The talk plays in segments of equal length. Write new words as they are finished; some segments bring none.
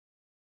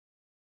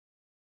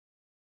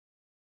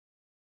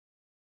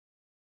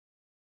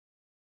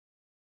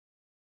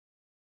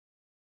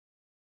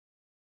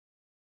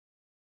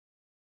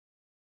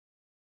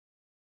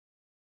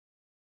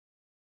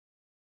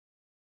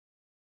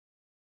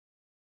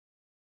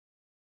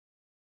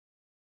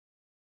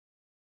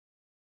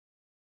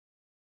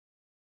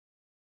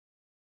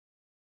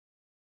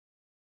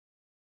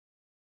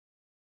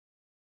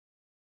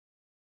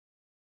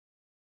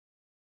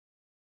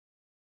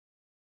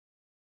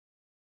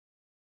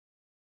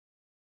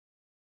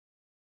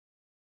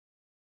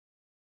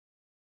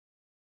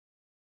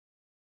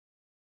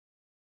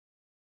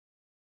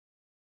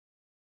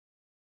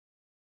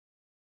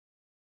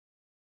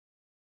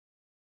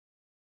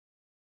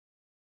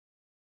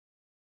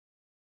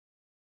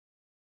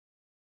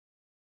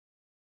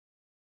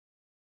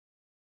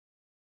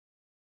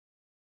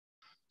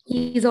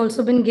He's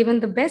also been given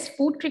the Best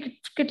Food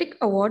Critic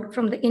Award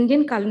from the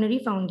Indian Culinary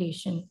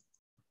Foundation.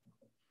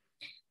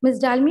 Ms.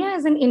 Dalmiya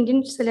is an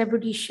Indian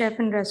celebrity chef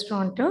and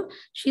restaurateur.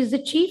 She is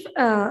the chief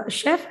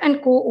chef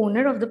and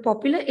co-owner of the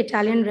popular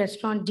Italian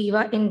restaurant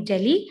Diva in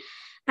Delhi,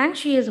 and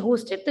she has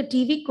hosted the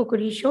TV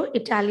cookery show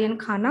Italian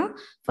Khana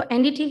for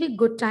NDTV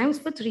Good Times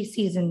for 3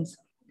 seasons.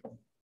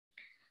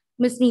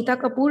 Ms. Mita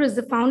Kapur is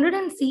the founder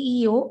and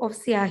CEO of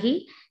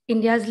Syahi,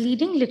 India's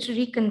leading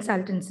literary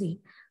consultancy.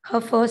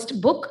 Her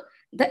first book,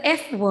 The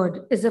F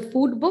Word, is a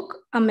food book,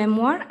 a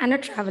memoir, and a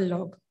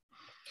travelogue.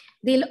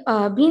 They'll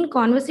be in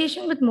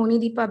conversation with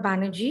Monideepa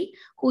Banerjie,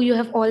 who you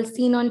have all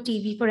seen on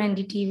TV for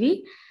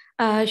NDTV.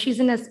 She's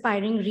an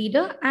aspiring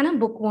reader and a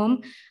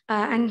bookworm,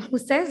 and who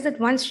says that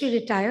once she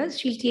retires,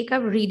 she'll take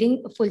up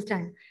reading full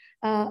time.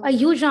 A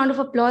huge round of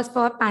applause for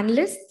our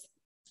panelists.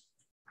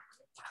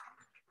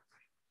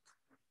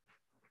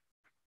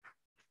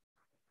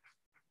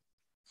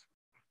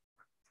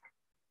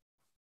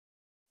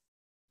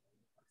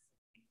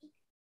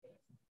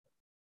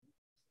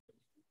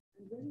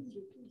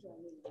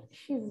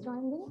 She's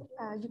joining.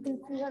 You can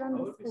see her on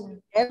the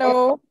screen.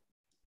 Hello.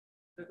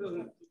 You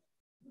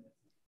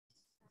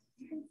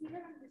can see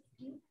her on the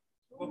screen.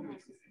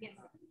 Yes.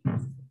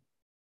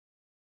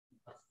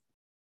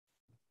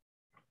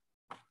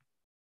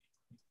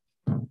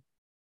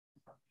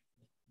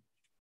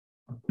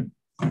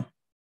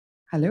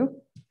 Hello.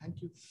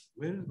 Thank you.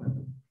 Where is my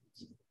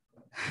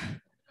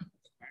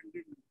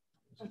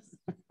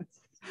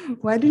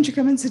Why don't you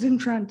come and sit in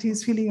front?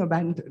 He's feeling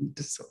abandoned.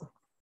 So.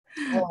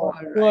 Oh,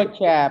 poor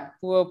chap,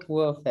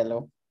 poor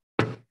fellow.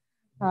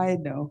 I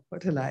know,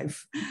 what a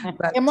life.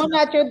 Kemon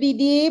acho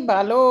didi,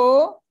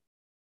 bhalo.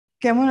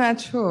 Kemon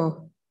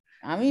acho?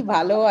 Ami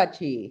bhalo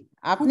achi.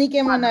 Apni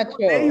kemon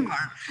acho?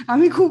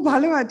 Ami khub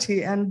bhalo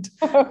achi. And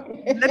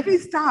let me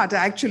start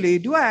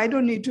actually. I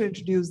don't need to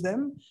introduce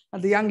them.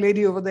 The young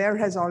lady over there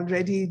has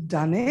already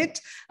done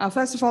it.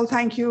 First of all,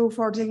 thank you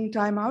for taking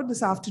time out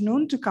this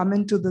afternoon to come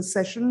into the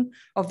session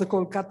of the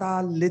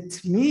Kolkata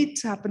Lit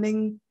Meet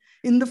happening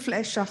in the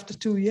flesh after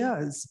 2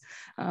 years.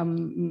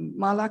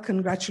 Mala,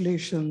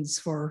 congratulations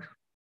for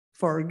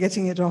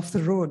getting it off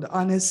the road,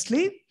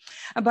 honestly.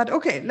 But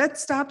okay,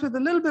 let's start with a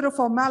little bit of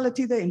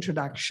formality, the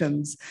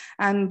introductions.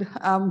 And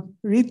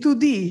Ritu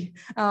Di,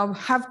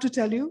 have to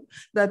tell you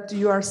that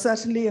you are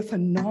certainly a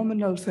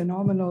phenomenal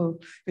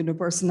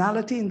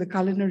personality in the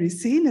culinary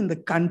scene in the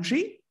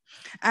country.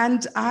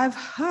 And I've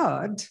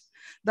heard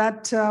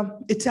that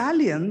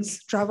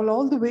Italians travel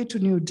all the way to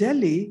New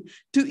Delhi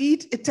to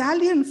eat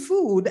Italian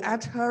food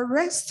at her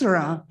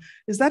restaurant.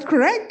 Is that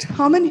correct?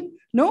 How many?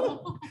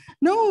 No,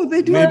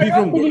 they do. Maybe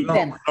from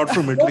Gurgaon, not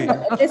from Italy.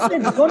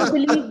 Listen, don't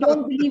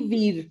believe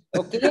Vir,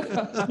 okay?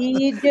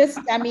 He just,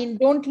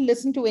 don't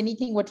listen to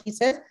anything what he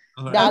says.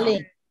 Right.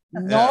 Darling,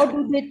 nor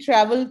do they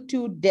travel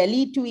to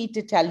Delhi to eat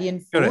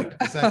Italian food. Correct,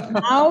 exactly.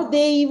 Now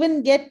they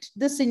even get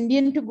this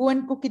Indian to go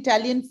and cook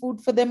Italian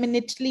food for them in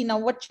Italy. Now,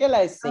 what shall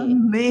I say?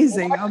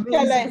 Amazing. What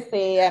shall I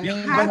say?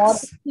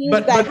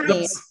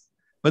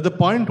 But the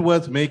point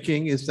worth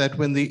making is that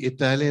when the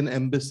Italian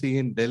embassy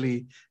in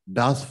Delhi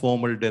does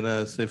formal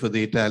dinners, say for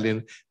the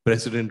Italian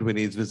president when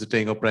he's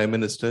visiting or prime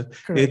minister,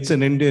 correct, it's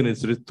an Indian,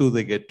 it's Ritu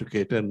they get to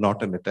cater,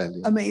 not an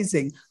Italian.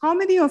 Amazing. How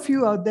many of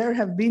you out there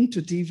have been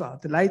to Diva?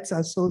 The lights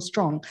are so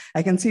strong.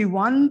 I can see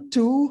 1,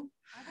 2,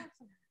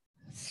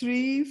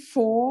 3,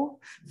 4,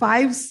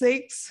 5,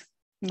 6.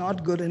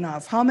 Not good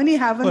enough. How many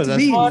haven't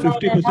been?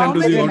 50% How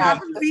many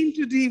haven't been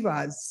to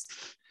Divas?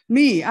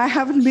 Me, I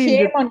haven't been.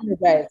 Shame on you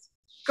guys.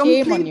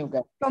 Shame on you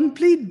guys.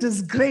 Complete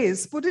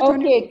disgrace. Put it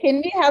on. Okay, can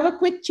we have a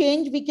quick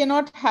change? We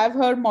cannot have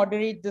her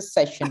moderate this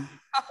session.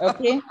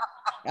 Okay.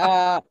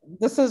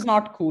 This is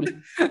not cool.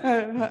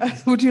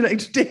 Would you like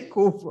to take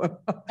over?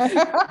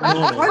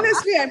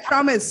 Honestly, I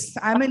promise.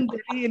 I'm in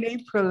Delhi in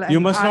April.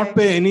 You must not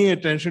pay any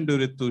attention to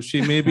Ritu.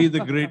 She may be the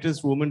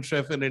greatest woman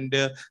chef in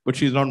India, but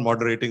she's not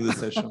moderating the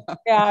session.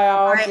 Okay.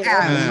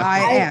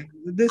 I am.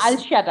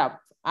 I'll shut up.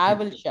 I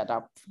will shut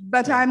up.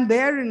 But I'm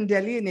there in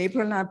Delhi in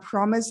April, and I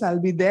promise I'll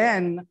be there.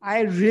 And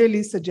I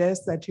really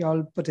suggest that you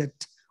all put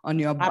it on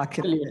your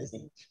bucket list.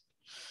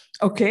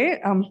 Okay.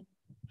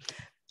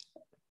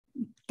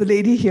 The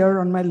lady here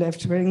on my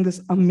left wearing this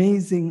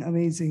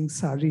amazing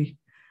sari,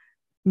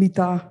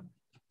 Mita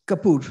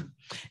Kapur.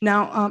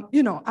 Now,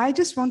 I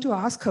just want to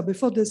ask her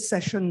before this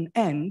session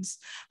ends,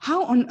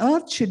 how on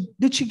earth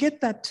did she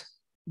get that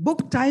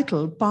book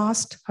title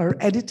past her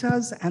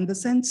editors and the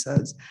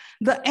censors?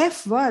 The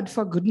F Word,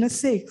 for goodness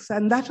sakes.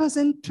 And that was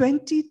in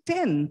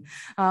 2010.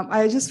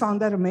 I just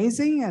found that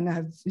amazing. And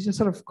I've just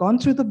sort of gone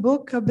through the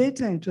book a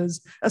bit, and it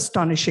was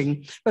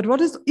astonishing. But what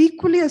is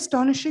equally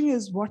astonishing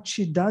is what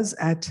she does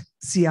at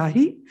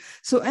Syahi.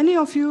 So any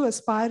of you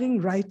aspiring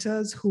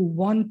writers who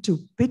want to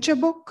pitch a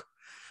book,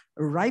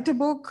 write a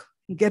book,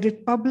 get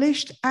it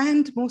published,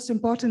 and most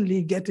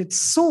importantly, get it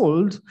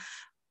sold,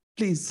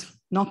 please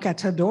knock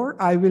at her door.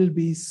 I will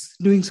be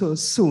doing so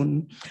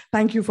soon.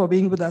 Thank you for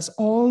being with us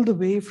all the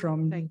way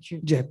from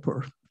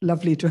Jaipur.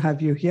 Lovely to have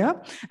you here.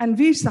 And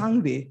Vir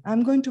Sanghvi,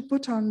 I'm going to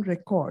put on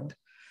record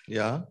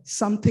Yeah.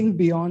 Something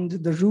beyond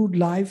the rude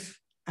life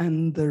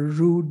and the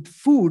rude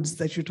foods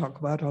that you talk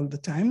about all the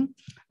time.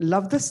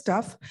 Love the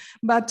stuff,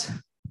 but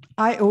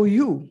I owe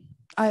you.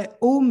 I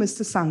owe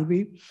Mr.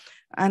 Sanghvi,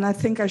 and I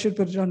think I should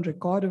put it on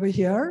record over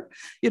here.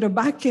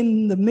 Back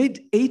in the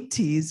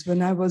mid-80s,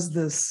 when I was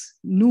this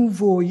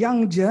nouveau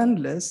young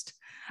journalist,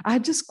 I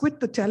had just quit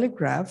the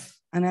Telegraph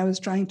and I was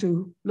trying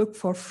to look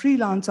for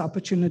freelance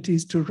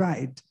opportunities to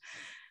write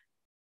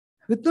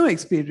with no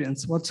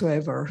experience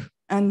whatsoever.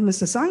 And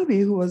Mr.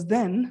 Sanghvi, who was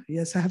then,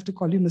 yes, I have to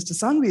call you Mr.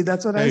 Sanghvi.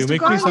 That's what I used to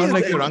call you. You make me sound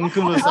like your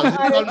uncle or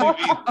something.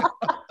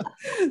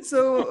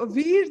 So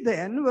Vir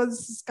then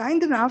was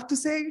kind enough to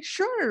say,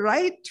 sure,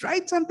 write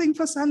something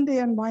for Sunday,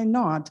 and why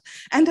not?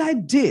 And I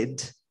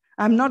did.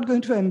 I'm not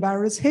going to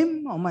embarrass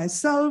him or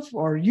myself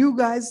or you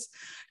guys,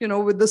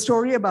 with the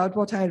story about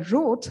what I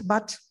wrote,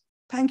 but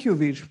thank you,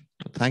 Vir.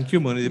 Thank you,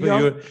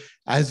 Monideepa.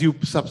 As you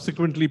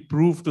subsequently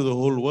proved to the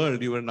whole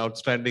world, you were an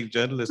outstanding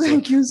journalist.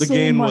 Thank you so much. The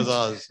gain was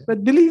ours.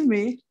 But believe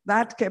me,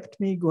 that kept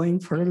me going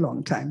for a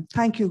long time.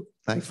 Thank you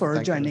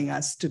for joining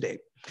us today.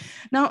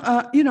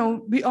 Now,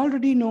 we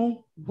already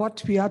know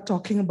what we are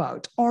talking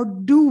about, or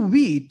do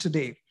we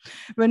today?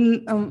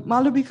 When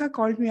Malavika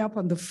called me up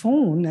on the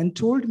phone and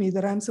told me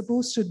that I'm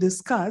supposed to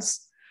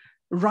discuss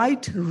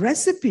write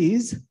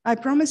recipes, I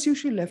promise you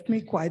she left me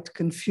quite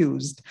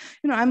confused.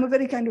 I'm a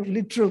very kind of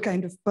literal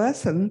kind of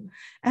person,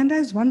 and I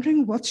was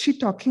wondering, what's she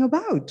talking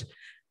about?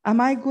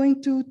 Am I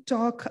going to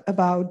talk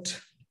about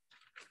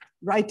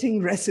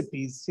writing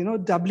recipes,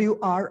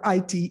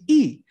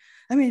 WRITE?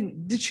 I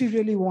mean, did she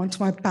really want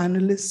my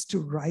panelists to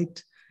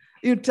write?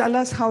 Tell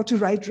us how to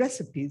write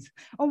recipes?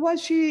 Or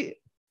was she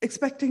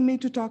expecting me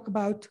to talk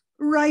about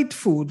right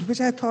food, which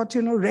I thought,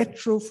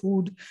 retro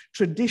food,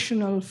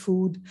 traditional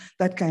food,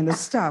 that kind of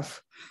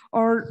stuff?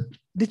 Or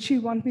did she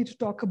want me to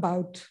talk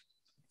about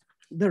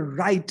the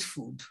right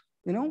food,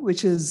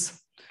 which is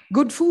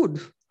good food,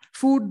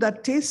 food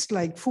that tastes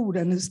like food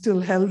and is still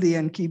healthy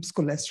and keeps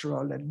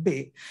cholesterol at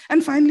bay?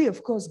 And finally,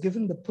 of course,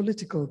 given the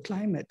political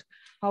climate,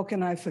 how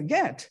can I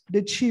forget?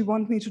 Did she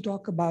want me to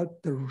talk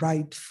about the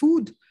right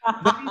food,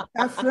 very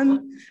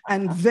saffron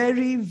and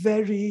very,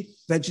 very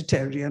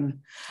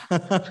vegetarian? So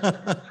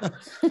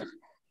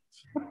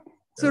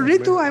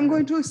Ritu, I'm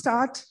going to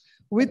start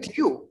with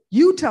you.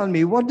 You tell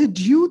me, what did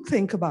you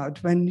think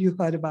about when you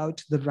heard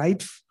about the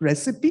right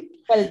recipe?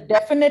 Well,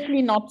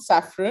 definitely not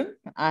saffron,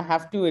 I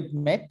have to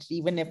admit.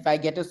 Even if I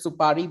get a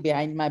supari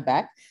behind my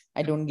back,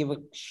 I don't give a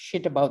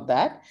shit about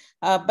that.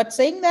 But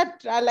saying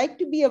that, I like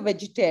to be a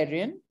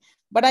vegetarian.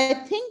 But I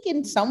think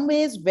in some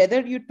ways,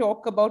 whether you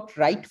talk about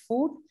right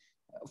food,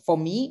 for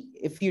me,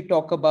 if you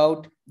talk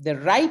about the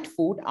right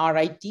food,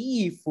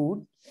 RITE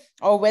food,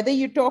 or whether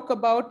you talk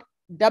about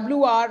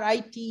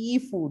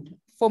WRITE food,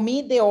 for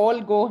me, they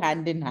all go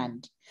hand in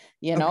hand,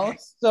 Okay.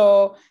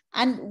 So,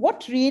 and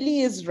what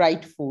really is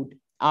right food,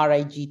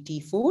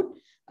 RIGT food,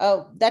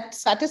 that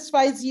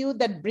satisfies you,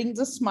 that brings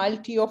a smile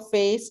to your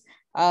face,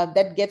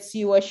 that gets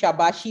you a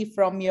shabashi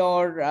from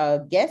your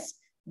guest?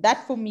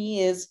 That for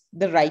me is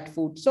the right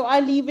food. So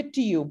I leave it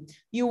to you.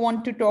 You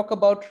want to talk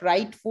about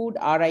right food,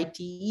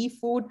 RITE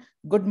food.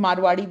 Good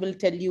Marwadi will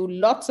tell you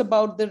lots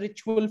about the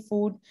ritual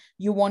food.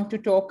 You want to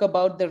talk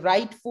about the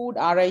right food,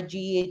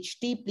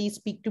 RIGHT. Please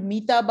speak to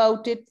Mita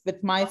about it.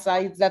 With my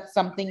size, that's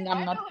something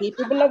I'm not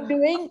capable of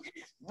doing.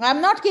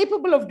 I'm not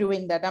capable of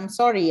doing that. I'm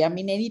sorry. I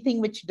mean, anything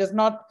which does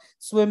not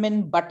swim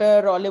in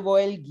butter, olive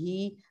oil,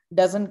 ghee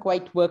doesn't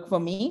quite work for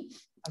me.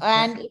 Okay.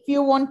 And if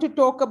you want to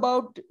talk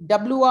about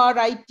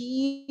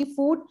WRITE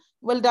food,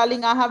 well,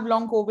 darling, I have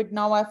long COVID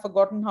now. I've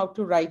forgotten how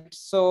to write.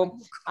 So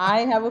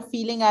I have a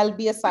feeling I'll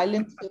be a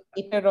silent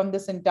spectator on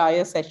this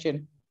entire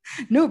session.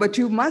 No, but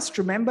you must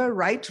remember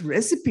right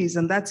recipes.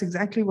 And that's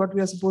exactly what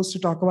we are supposed to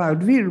talk about.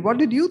 Vir, what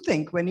did you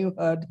think when you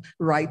heard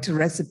right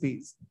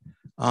recipes?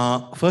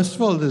 First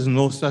of all, there's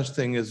no such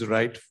thing as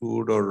right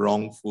food or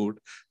wrong food.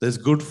 There's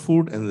good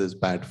food and there's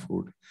bad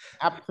food.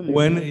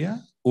 Absolutely.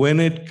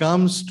 When it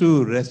comes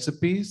to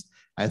recipes,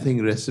 I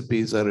think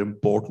recipes are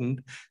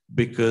important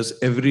because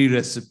every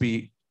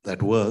recipe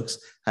that works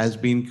has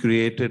been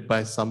created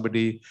by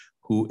somebody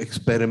who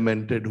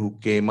experimented, who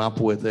came up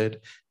with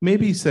it,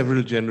 maybe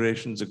several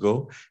generations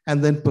ago,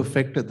 and then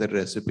perfected the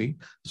recipe.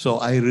 So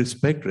I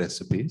respect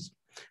recipes.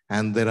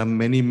 And there are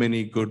many,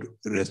 many good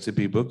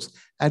recipe books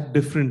at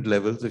different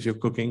levels. If you're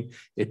cooking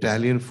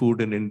Italian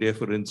food in India,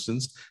 for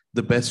instance,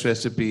 the best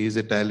recipe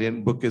is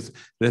book is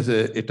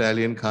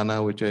Italian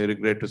Khana, which I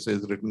regret to say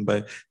is written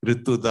by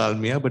Ritu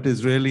Dalmiya, but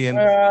is really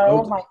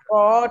oh my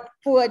God,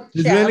 poor chap.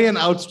 It's really an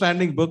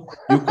outstanding book.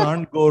 You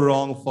can't go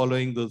wrong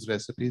following those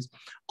recipes.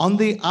 On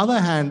the other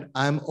hand,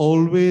 I'm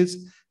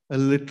always a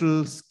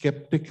little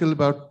skeptical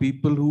about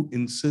people who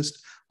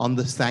insist on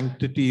the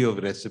sanctity of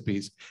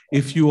recipes.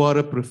 If you are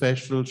a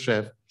professional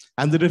chef,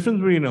 And the difference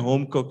between a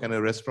home cook and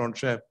a restaurant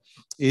chef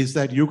is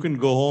that you can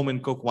go home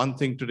and cook one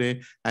thing today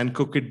and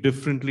cook it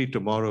differently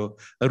tomorrow.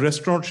 A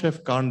restaurant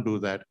chef can't do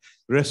that.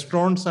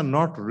 Restaurants are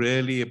not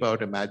really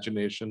about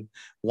imagination.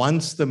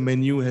 Once the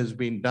menu has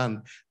been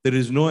done, there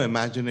is no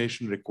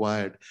imagination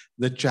required.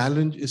 The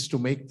challenge is to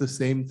make the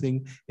same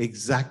thing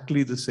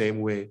exactly the same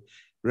way.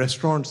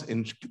 Restaurants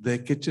in their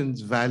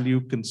kitchens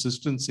value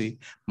consistency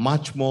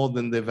much more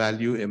than they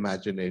value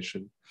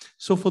imagination.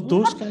 So for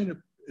those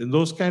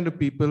kind of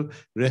people,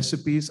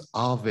 recipes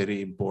are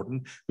very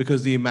important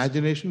because the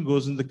imagination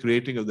goes in the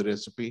creating of the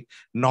recipe,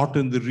 not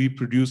in the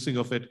reproducing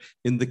of it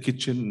in the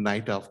kitchen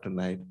night after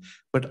night.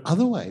 But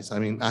otherwise, I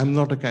mean, I'm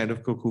not a kind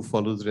of cook who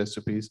follows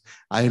recipes.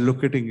 I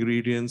look at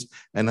ingredients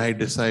and I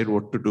decide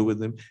what to do with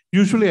them.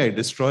 Usually I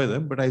destroy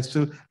them, but I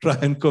still try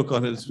and cook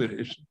on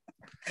inspiration.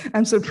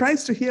 I'm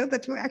surprised to hear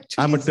that you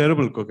actually... I'm a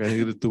terrible cook. I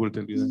think Ritu will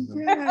tell you that.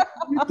 Yeah,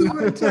 Ritu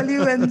will tell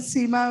you, and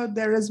Seema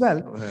there as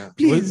well. Oh, yeah.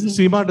 Please. Well,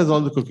 Seema does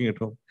all the cooking at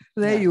home.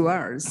 There you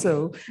are.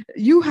 So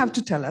you have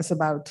to tell us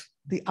about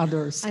the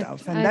other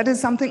stuff. And that is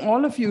something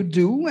all of you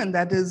do, and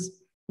that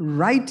is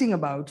writing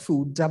about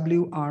food,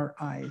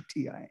 WRITING.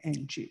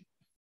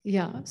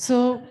 Yeah.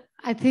 So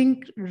I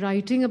think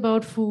writing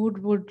about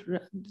food would...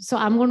 So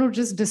I'm going to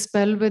just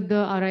dispel with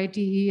the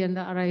RITE and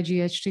the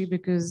RIGHT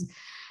because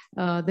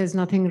there's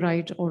nothing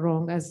right or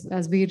wrong.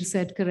 As Vir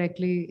said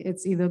correctly,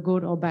 it's either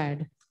good or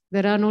bad.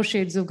 There are no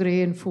shades of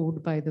gray in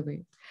food, by the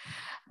way.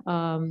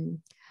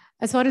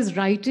 As far as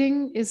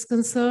writing is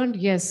concerned,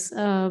 yes,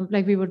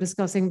 like we were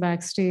discussing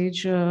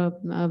backstage,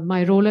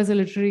 my role as a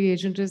literary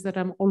agent is that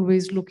I'm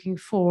always looking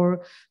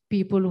for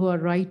people who are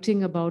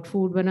writing about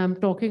food. When I'm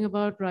talking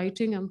about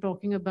writing, I'm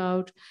talking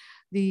about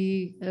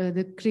the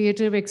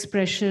creative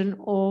expression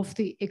of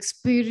the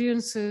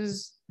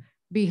experiences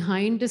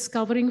behind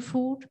discovering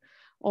food,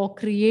 or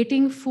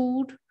creating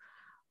food,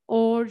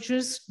 or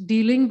just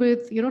dealing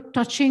with,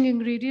 touching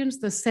ingredients,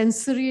 the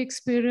sensory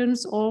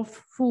experience of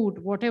food,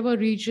 whatever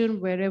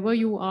region, wherever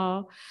you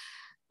are.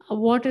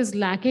 What is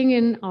lacking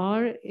in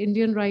our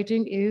Indian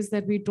writing is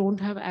that we don't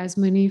have as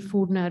many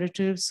food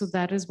narratives. So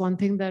that is one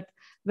thing that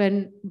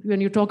when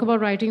you talk about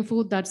writing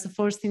food, that's the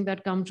first thing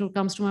that comes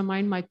to my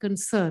mind. My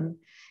concern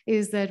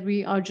is that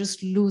we are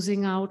just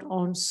losing out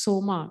on so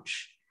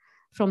much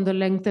from the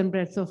length and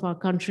breadth of our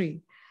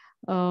country.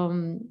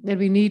 That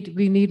we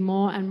need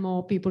more and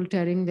more people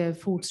telling their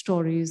food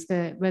stories,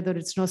 whether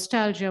it's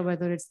nostalgia,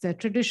 whether it's their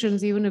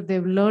traditions, even if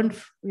they've learned,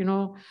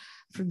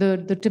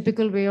 the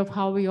typical way of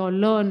how we all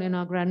learn in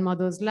our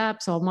grandmother's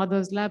laps or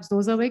mother's laps.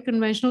 Those are very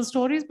conventional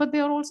stories, but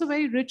they are also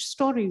very rich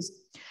stories.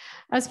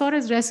 As far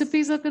as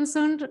recipes are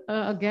concerned,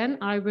 again,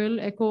 I will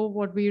echo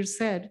what Vir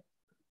said.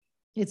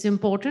 It's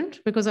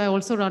important because I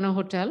also run a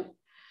hotel.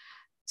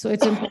 So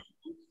it's important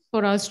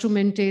for us to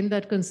maintain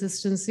that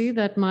consistency,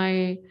 that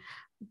my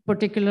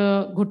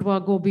particular gutwa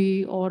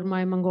gobi or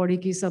my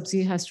mangori ki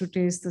sabzi has to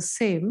taste the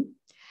same,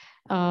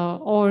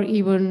 or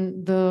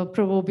even the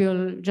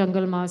proverbial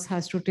jungle mas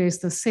has to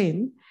taste the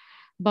same.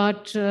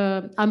 But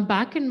I'm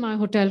back in my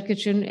hotel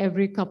kitchen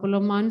every couple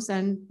of months,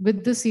 and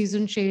with the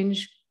season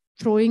change,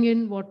 throwing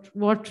in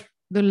what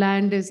the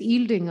land is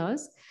yielding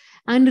us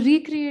and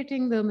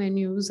recreating the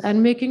menus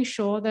and making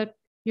sure that,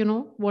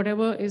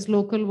 whatever is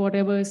local,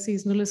 whatever is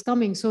seasonal is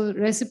coming. So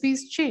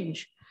recipes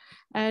change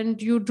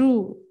and you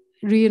do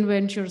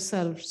reinvent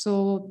yourself.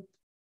 So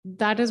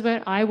that is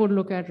where I would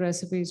look at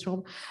recipes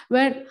from.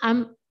 Where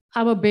I'm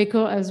a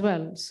baker as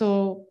well.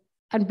 So,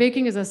 and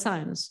baking is a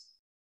science.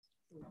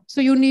 So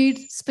you need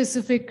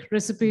specific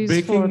recipes for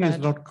that. Baking is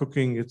not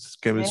cooking, it's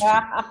chemistry.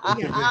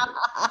 Yeah.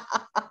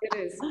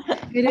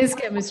 It is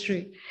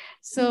chemistry.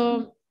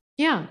 So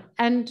yeah,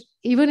 and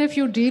even if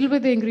you deal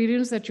with the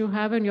ingredients that you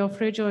have in your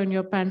fridge or in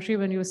your pantry,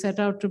 when you set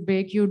out to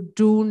bake, you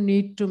do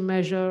need to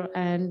measure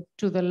and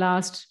to the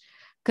last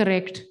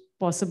correct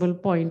possible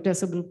point,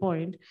 decibel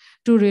point,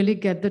 to really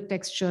get the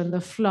texture and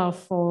the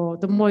fluff or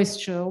the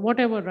moisture,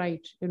 whatever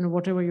right,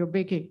 whatever you're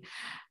baking.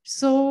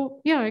 So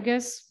yeah, I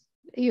guess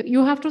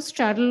you have to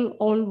straddle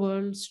all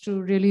worlds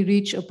to really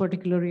reach a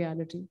particular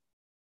reality.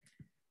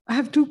 I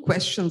have two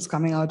questions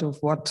coming out of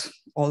what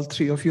all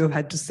three of you have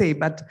had to say,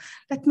 but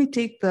let me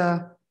take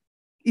the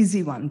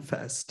easy one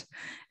first.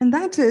 And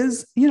that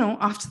is,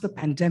 after the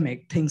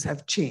pandemic, things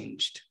have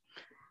changed.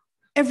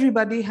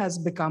 Everybody has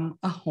become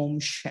a home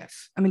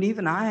chef. I mean,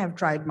 even I have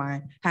tried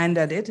my hand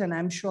at it, and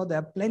I'm sure there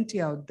are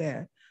plenty out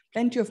there,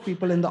 plenty of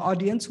people in the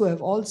audience who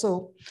have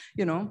also,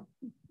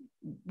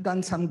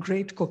 done some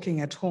great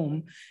cooking at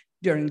home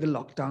during the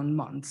lockdown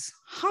months.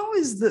 How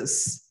is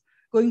this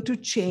going to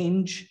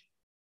change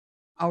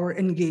our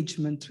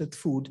engagement with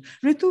food?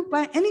 Ritu,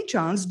 by any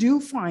chance, do you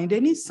find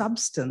any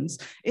substance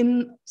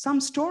in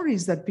some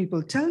stories that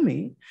people tell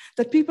me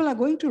that people are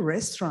going to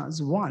restaurants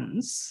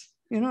once,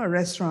 a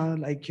restaurant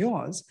like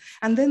yours,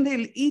 and then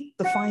they'll eat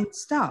the fine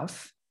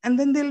stuff, and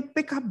then they'll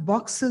pick up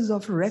boxes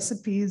of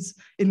recipes,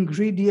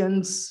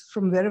 ingredients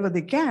from wherever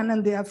they can,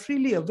 and they are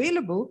freely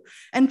available,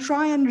 and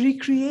try and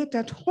recreate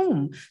at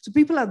home. So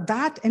people are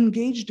that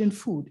engaged in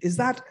food. Is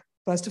that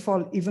first of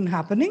all, even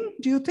happening,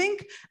 do you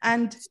think?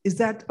 And is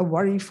that a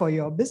worry for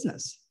your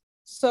business?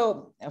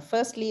 So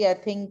firstly, I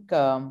think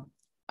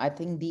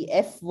the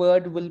F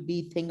word will be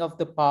thing of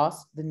the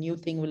past. The new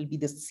thing will be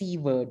the C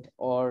word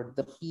or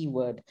the P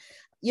word.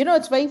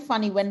 It's very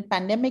funny. When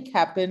pandemic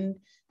happened,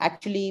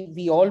 actually,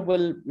 we all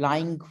were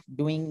lying,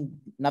 doing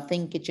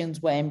nothing.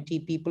 Kitchens were empty.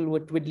 People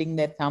were twiddling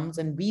their thumbs.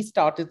 And we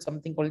started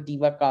something called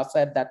Diva Casa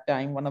at that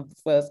time, one of the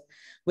first,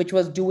 which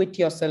was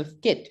do-it-yourself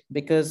kit,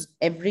 because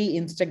every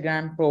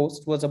Instagram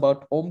post was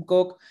about home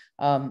cook.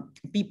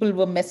 People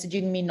were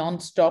messaging me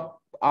nonstop,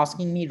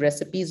 asking me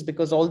recipes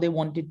because all they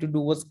wanted to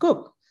do was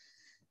cook.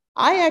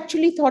 I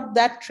actually thought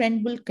that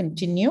trend will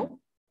continue.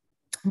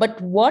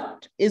 But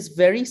what is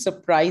very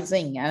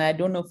surprising, and I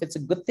don't know if it's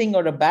a good thing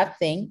or a bad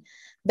thing,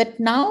 that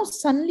now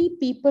suddenly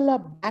people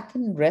are back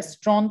in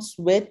restaurants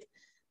with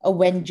a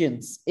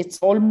vengeance. It's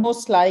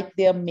almost like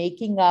they're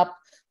making up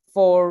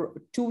for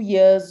 2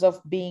 years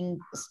of being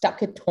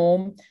stuck at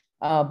home,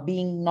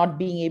 not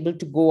being able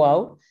to go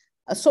out.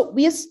 So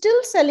we are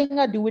still selling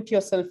our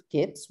do-it-yourself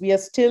kits. We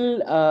are still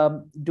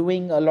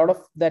doing a lot of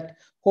that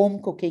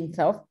home cooking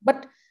stuff,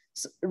 but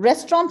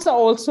restaurants are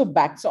also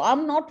back. So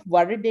I'm not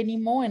worried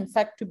anymore. In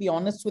fact, to be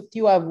honest with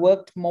you, I've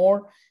worked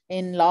more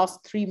in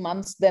last 3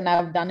 months than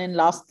I've done in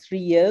last 3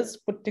 years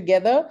put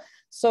together.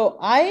 So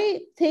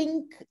I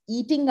think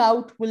eating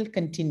out will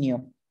continue.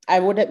 I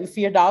would have, if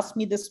you had asked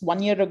me this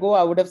 1 year ago,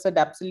 I would have said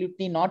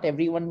absolutely not.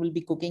 Everyone will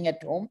be cooking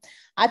at home.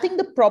 I think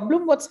the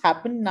problem what's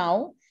happened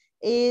now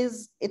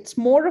is it's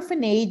more of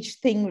an age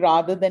thing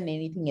rather than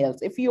anything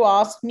else. If you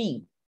ask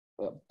me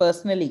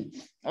personally,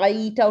 I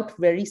eat out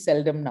very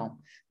seldom now,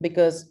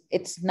 because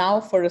it's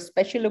now for a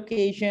special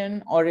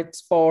occasion or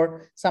it's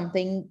for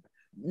something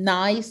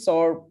nice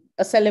or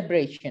a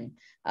celebration.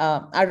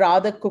 I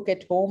rather cook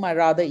at home. I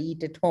rather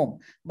eat at home.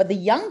 But the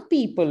young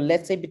people,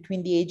 let's say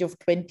between the age of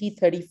 20,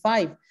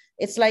 35,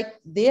 it's like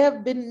they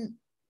have been,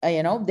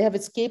 they have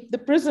escaped the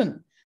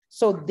prison.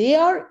 So they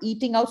are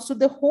eating out. So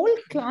the whole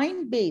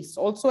client base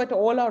also at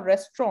all our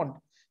restaurant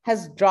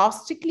has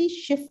drastically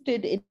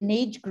shifted in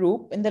age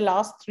group in the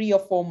last 3 or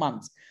 4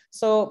 months.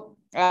 So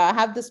I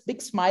have this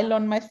big smile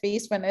on my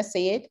face when I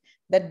say it,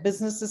 that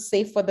business is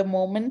safe for the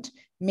moment.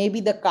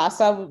 Maybe the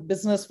casa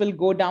business will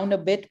go down a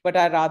bit, but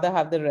I rather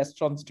have the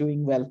restaurants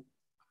doing well.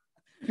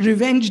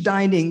 Revenge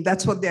dining,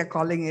 that's what they're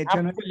calling it.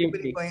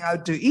 Absolutely. Going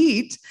out to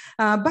eat.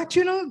 But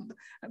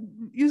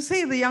you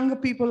say the younger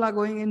people are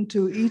going in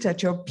to eat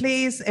at your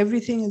place.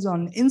 Everything is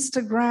on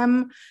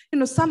Instagram.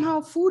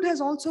 Somehow food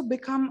has also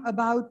become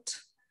about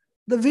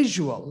the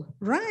visual,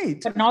 right?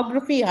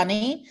 Pornography,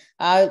 honey.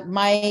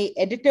 My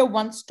editor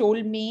once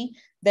told me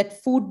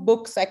that food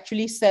books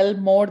actually sell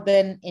more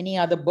than any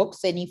other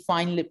books, any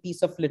fine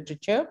piece of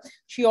literature.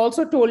 She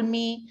also told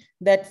me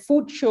that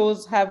food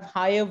shows have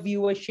higher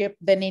viewership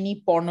than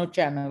any porno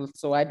channel.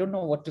 So I don't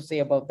know what to say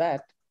about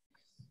that.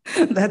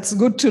 That's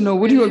good to know.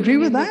 Would you agree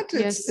with that?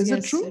 Yes, is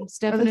it true? It's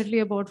definitely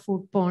about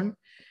food porn.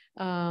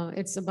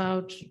 It's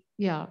about,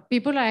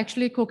 people are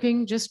actually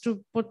cooking just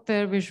to put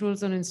their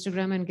visuals on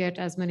Instagram and get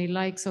as many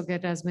likes or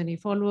get as many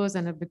followers,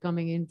 and are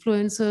becoming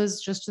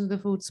influencers just in the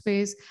food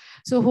space.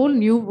 So a whole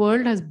new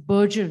world has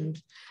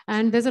burgeoned.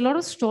 And there's a lot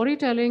of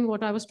storytelling,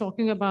 what I was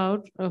talking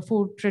about,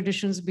 food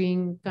traditions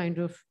being kind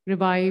of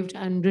revived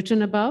and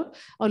written about.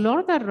 A lot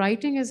of that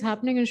writing is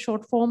happening in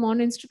short form on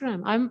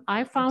Instagram.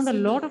 I found a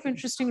lot of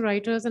interesting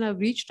writers, and I've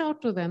reached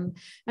out to them,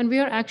 and we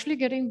are actually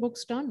getting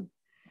books done.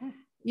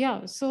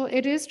 Yeah, so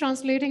it is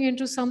translating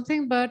into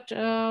something, but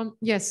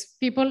yes,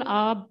 people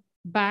are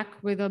back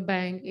with a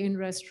bang in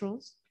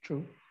restaurants.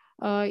 True.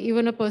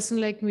 Even a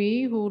person like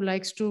me who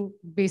likes to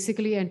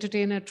basically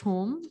entertain at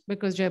home,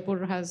 because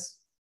Jaipur has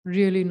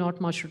really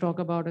not much to talk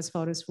about as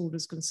far as food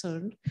is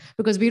concerned,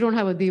 because we don't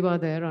have a diva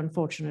there,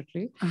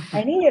 unfortunately.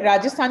 I mean,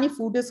 Rajasthani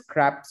food is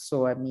crap.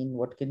 So, I mean,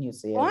 what can you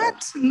say?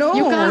 What? No,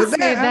 you can't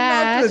say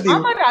that.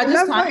 I'm a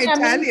Rajasthani.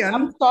 Italian.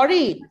 I'm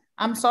sorry.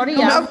 I'm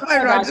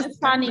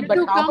Rajasthani, but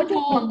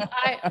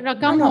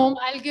come home.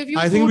 I'll give you.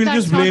 I think we'll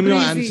just blame your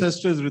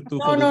ancestors, Ritu.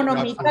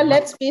 No, Mita.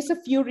 Let's face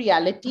a few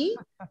reality.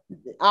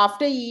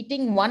 After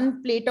eating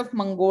 1 plate of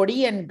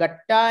mangodi and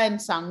gatta and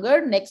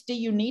sangar, next day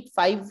you need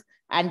 5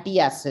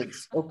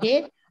 antacids.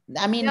 Okay.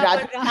 I mean,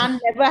 Rajasthan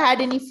never had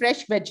any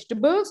fresh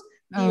vegetables.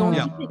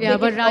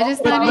 But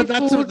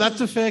Rajasthani food,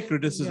 that's a fair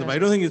criticism. I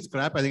don't think it's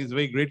crap. I think it's a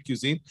very great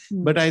cuisine.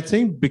 But I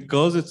think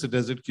because it's a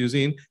desert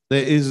cuisine,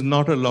 there is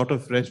not a lot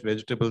of fresh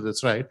vegetables.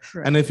 That's right.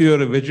 And if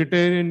you're a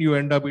vegetarian, you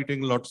end up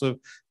eating lots of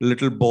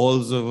little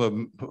balls of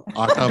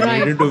atta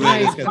made into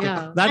various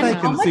That I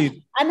can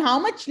see. And how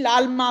much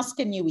lal mas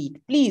can you eat?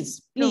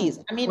 Please.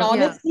 I mean,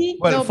 honestly.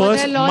 Well,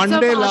 first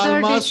Monday lal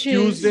mas,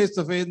 Tuesday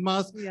safed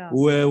mas,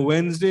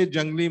 Wednesday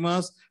jungli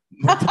mas,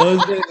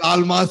 Thursday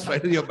almas,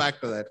 Friday you're back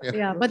to that.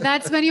 But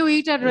that's when you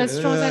eat at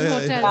restaurants and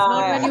hotels,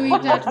 not when you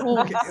eat at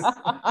home.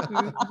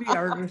 We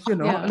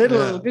are,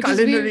 little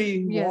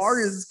culinary war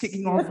is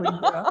kicking off in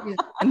India,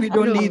 and we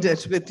don't need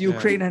it with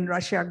Ukraine and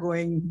Russia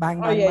going bang,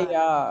 bang,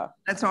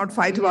 Let's not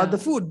fight about the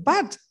food.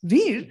 But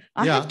Vir,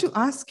 I have to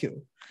ask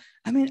you,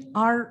 I mean,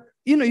 are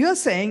you're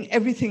saying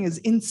everything is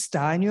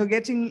Insta and you're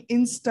getting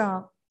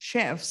Insta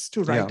chefs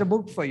to write a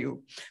book for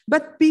you.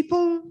 But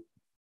people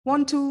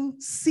want to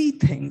see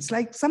things.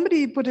 Like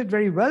somebody put it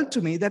very well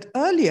to me that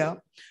earlier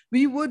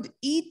we would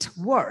eat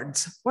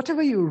words,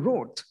 whatever you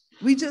wrote,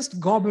 we just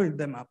gobbled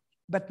them up.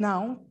 But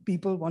now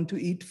people want to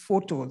eat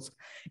photos.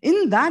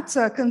 In that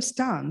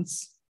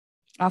circumstance,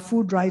 are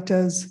food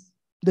writers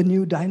the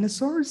new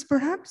dinosaurs,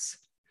 perhaps?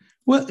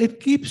 Well, it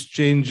keeps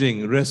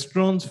changing.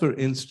 Restaurants, for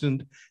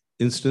instance,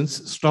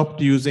 stopped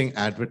using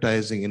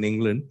advertising in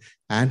England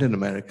and in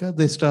America.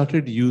 They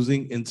started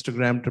using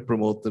Instagram to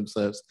promote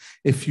themselves.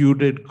 If you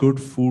did good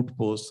food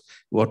posts,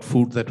 what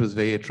food that was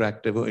very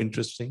attractive or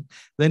interesting,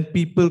 then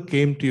people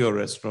came to your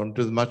restaurant.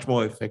 It was much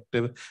more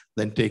effective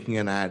than taking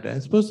an ad. I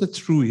suppose it's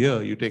true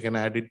here. You take an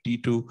ad in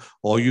T2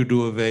 or you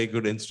do a very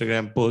good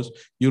Instagram post,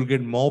 you'll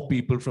get more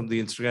people from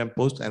the Instagram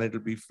post and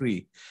it'll be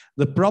free.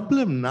 The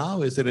problem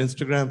now is that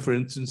Instagram, for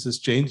instance, has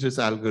changed its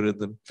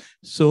algorithm.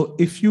 So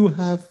if you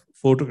have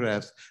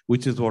photographs,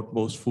 which is what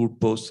most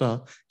food posts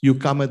are, you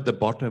come at the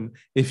bottom.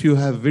 If you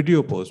have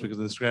video posts, because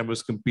Instagram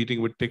was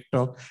competing with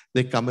TikTok,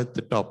 they come at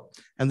the top.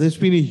 And there's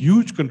been a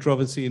huge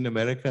controversy in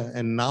America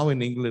and now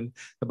in England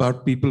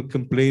about people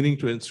complaining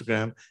to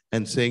Instagram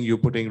and saying you're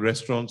putting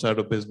restaurants out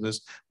of business.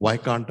 Why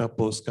can't our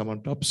posts come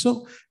on top?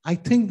 So I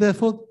think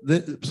therefore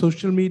the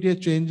social media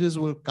changes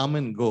will come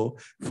and go.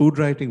 Food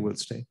writing will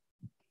stay.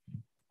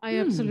 I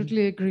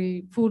absolutely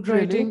agree. Food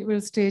writing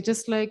will stay,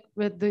 just like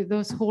with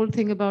this whole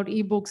thing about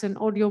ebooks and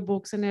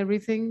audiobooks and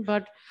everything.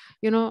 But,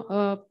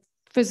 a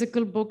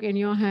physical book in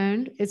your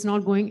hand, it's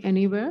not going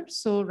anywhere.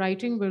 So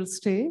writing will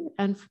stay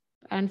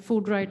and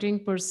food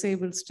writing per se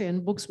will stay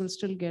and books will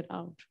still get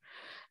out.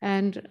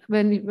 And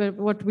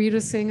what we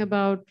were saying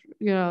about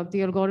the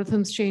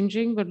algorithms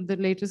changing, but the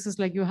latest is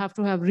like you have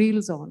to have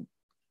reels on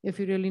if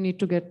you really need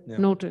to get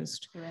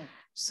noticed. Right.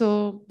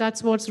 So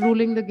that's what's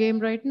ruling the game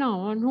right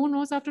now. And who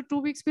knows, after 2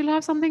 weeks, we'll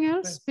have something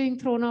else being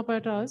thrown up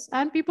at us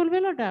and people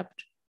will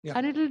adapt. Yeah.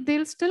 And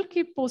they'll still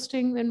keep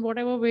posting in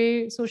whatever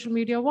way social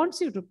media wants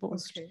you to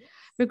post. Okay.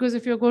 Because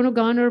if you're going to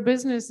garner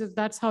business, if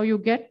that's how you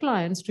get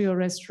clients to your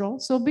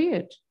restaurant, so be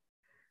it.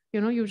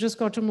 You've just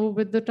got to move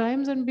with the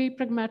times and be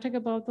pragmatic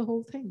about the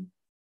whole thing.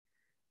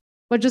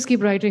 But just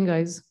keep writing,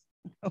 guys.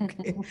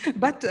 Okay.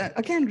 But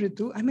again,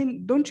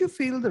 Ritu, don't you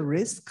feel the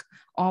risk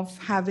of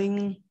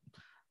having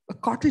a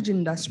cottage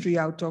industry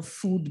out of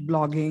food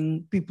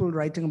blogging, people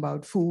writing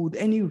about food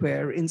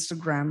anywhere,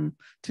 Instagram,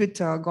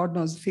 Twitter, God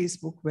knows,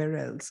 Facebook, where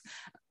else?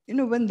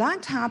 When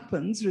that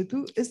happens,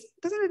 Ritu,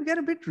 doesn't it get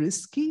a bit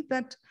risky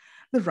that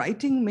the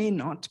writing may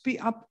not be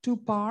up to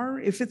par?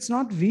 If it's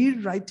not Vir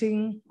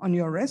writing on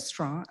your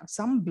restaurant,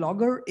 some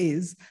blogger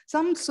is,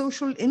 some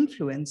social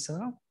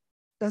influencer,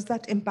 does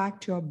that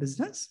impact your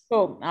business?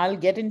 So I'll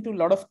get into a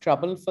lot of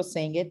trouble for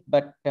saying it,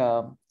 but...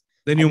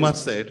 then you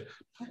must say it.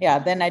 Yeah,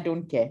 then I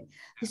don't care.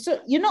 So,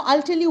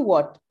 I'll tell you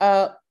what,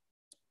 a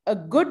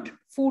good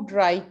food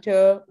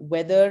writer,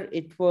 whether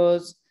it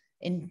was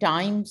in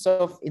times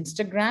of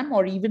Instagram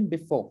or even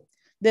before,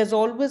 there's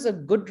always a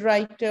good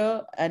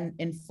writer, an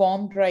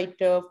informed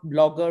writer,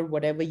 blogger,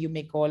 whatever you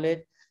may call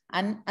it,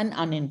 and an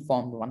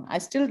uninformed one. I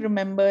still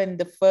remember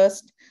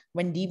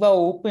when Diva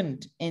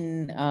opened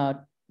in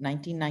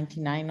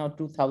 1999 or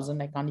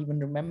 2000, I can't even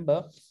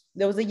remember.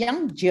 There was a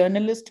young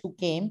journalist who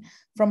came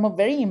from a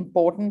very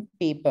important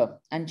paper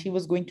and she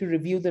was going to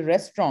review the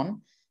restaurant.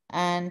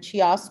 And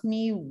she asked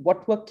me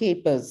what were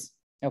capers.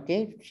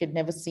 Okay. She had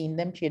never seen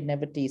them. She had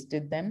never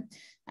tasted them.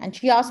 And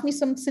she asked me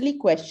some silly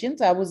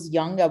questions. I was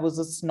young. I was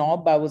a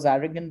snob. I was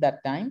arrogant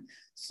that time.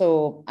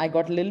 So I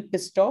got a little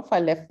pissed off.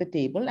 I left the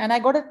table and I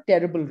got a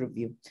terrible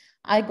review.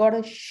 I got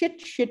a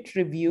shit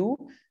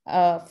review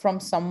from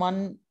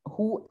someone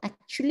who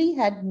actually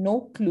had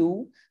no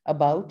clue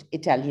about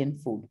Italian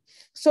food.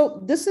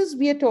 So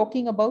we are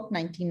talking about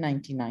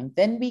 1999.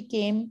 Then we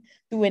came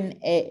to an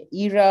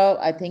era,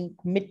 I think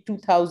mid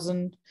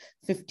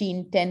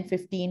 2015, 10,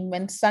 15,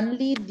 when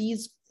suddenly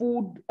these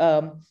food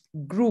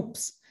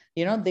groups,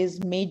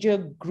 these major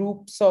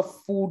groups of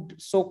food,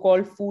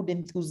 so-called food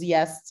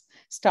enthusiasts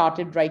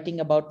started writing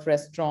about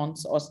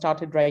restaurants or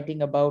started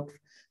writing about,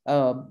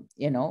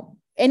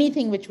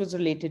 anything which was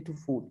related to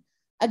food.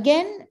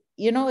 Again,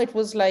 it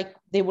was like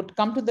they would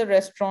come to the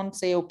restaurant,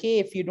 say, okay,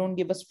 if you don't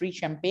give us free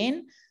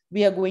champagne,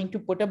 we are going to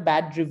put a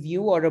bad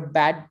review or a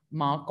bad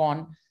mark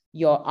on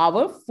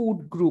our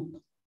food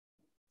group.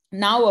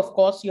 Now, of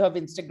course, you have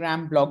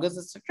Instagram bloggers,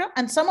 etc.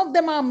 And some of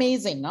them are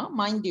amazing,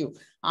 mind you.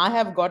 I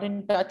have got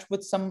in touch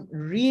with some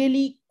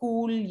really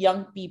cool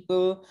young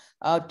people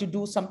to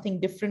do something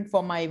different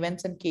for my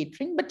events and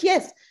catering. But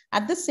yes,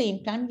 at the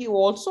same time, you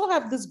also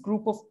have this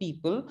group of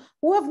people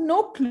who have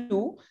no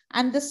clue.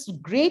 And this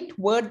great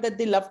word that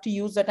they love to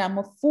use, that I'm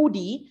a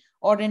foodie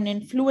or an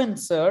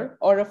influencer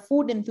or a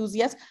food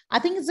enthusiast, I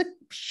think it's the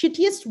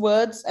shittiest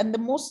words and the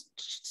most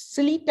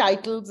silly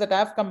titles that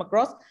I've come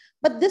across.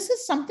 But this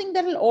is something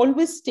that will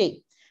always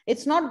stay.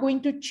 It's not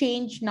going to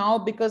change now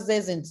because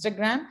there's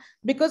Instagram,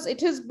 because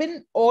it has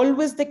been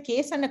always the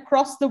case and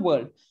across the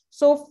world.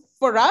 So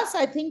for us,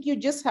 I think you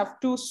just have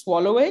to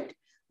swallow it.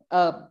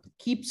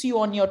 keeps you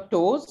on your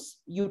toes.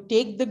 You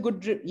take the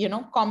good,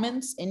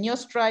 comments in your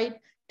stride,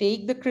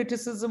 take the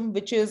criticism,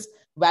 which is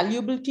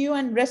valuable to you,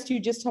 and rest you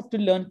just have to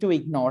learn to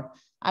ignore.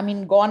 I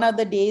mean, gone are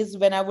the days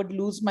when I would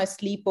lose my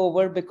sleep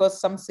over because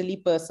some silly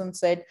person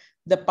said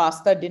the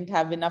pasta didn't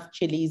have enough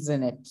chilies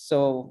in it.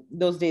 So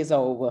those days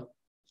are over.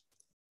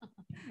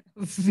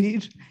 Vir,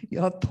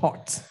 your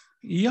thoughts?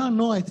 Yeah,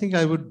 no, I think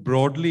I would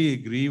broadly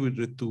agree with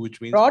Ritu, which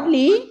means...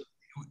 Broadly?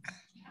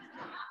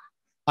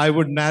 I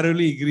would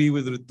narrowly agree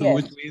with Ritu, yes.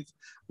 Which means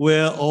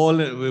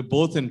we're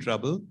both in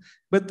trouble.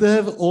 But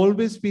there have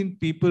always been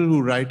people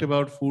who write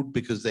about food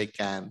because they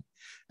can,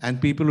 and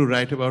people who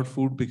write about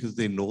food because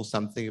they know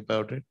something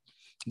about it.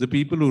 The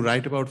people who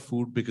write about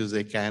food because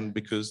they can,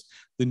 because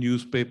the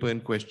newspaper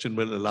in question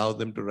will allow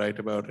them to write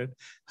about it,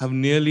 have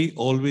nearly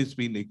always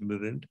been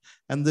ignorant.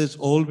 And there's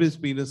always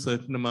been a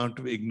certain amount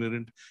of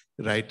ignorant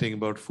writing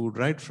about food,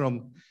 right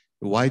from...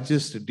 Why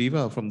just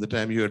Diva? From the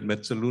time you had met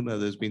Saluna,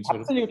 there's been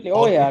sort absolutely.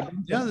 of... Yeah,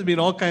 there's been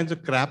all kinds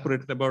of crap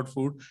written about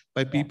food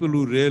by people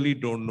who really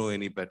don't know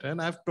any better.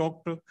 And I've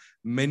talked to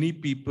many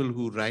people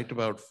who write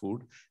about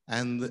food,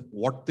 and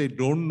what they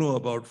don't know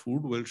about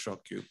food will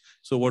shock you.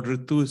 So what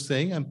Ritu is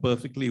saying, I'm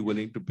perfectly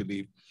willing to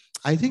believe.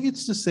 I think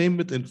it's the same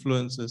with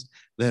influencers.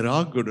 There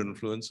are good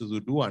influencers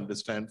who do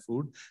understand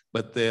food,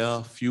 but they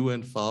are few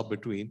and far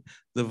between.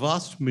 The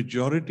vast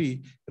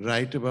majority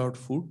write about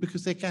food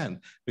because they can.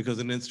 Because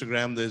on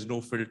Instagram, there's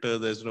no filter,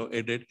 there's no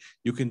edit.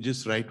 You can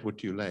just write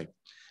what you like.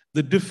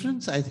 The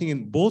difference, I think,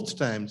 in both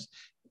times,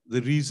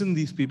 the reason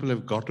these people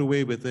have got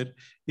away with it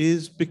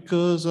is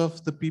because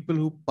of the people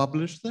who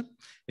publish them.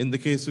 In the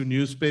case of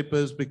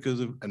newspapers,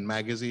 and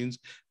magazines,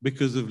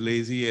 because of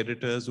lazy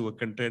editors who are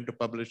content to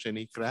publish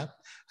any crap.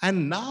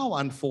 And now,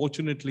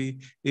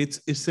 unfortunately,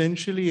 it's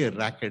essentially a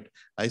racket.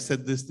 I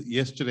said this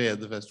yesterday at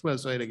the festival, I'll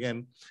say it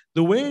again.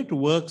 The way it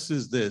works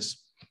is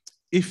this.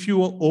 If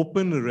you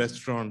open a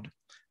restaurant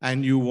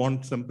and you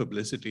want some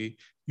publicity,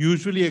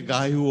 usually a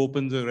guy who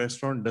opens a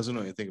restaurant doesn't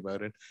know anything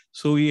about it.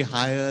 So he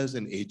hires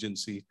an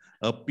agency,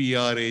 a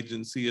PR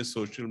agency, a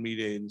social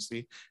media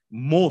agency.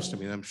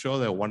 I'm sure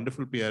there are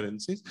wonderful PR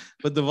agencies,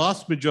 but the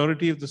vast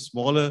majority of the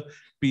smaller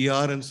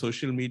PR and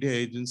social media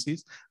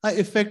agencies are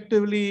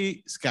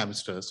effectively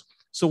scamsters.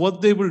 So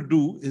what they will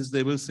do is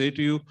they will say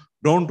to you,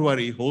 don't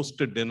worry, host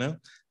a dinner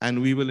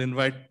and we will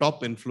invite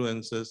top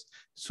influencers.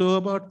 So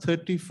about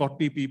 30,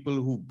 40 people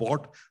who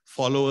bought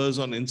followers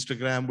on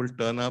Instagram will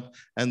turn up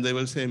and they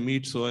will say,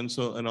 meet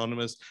so-and-so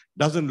anonymous,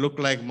 doesn't look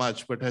like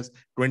much, but has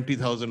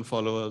 20,000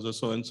 followers, or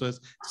so-and-so has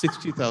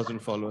 60,000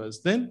 followers.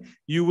 Then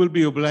you will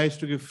be obliged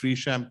to give free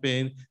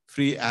champagne,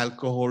 free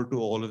alcohol to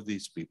all of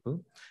these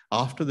people.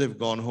 After they've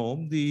gone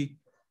home, the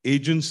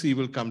agency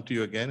will come to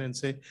you again and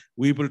say,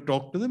 we will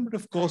talk to them, but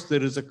of course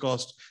there is a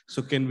cost.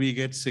 So can we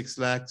get 6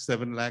 lakhs,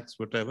 7 lakhs,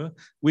 whatever,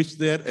 which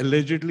they're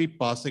allegedly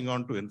passing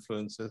on to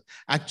influencers.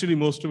 Actually,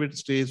 most of it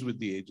stays with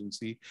the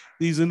agency.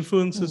 These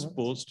influencers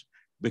post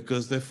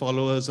because their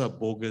followers are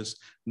bogus.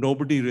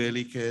 Nobody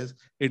really cares.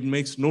 It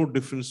makes no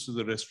difference to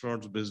the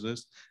restaurant's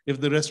business.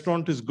 If the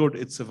restaurant is good,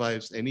 it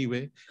survives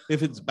anyway.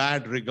 If it's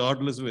bad,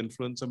 regardless of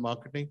influencer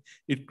marketing,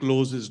 it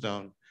closes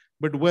down.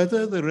 But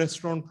whether the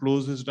restaurant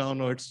closes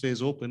down or it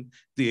stays open,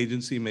 the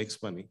agency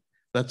makes money.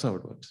 That's how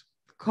it works.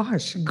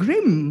 Gosh,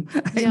 grim.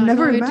 I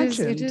never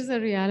imagined. It is a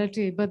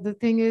reality. But the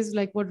thing is,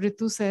 like what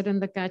Ritu said, and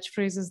the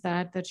catchphrase is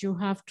that you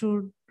have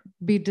to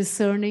be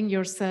discerning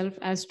yourself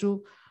as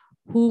to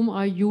whom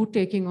are you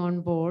taking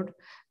on board.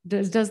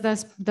 Does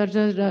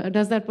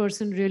that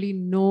person really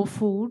know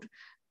food?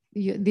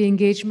 The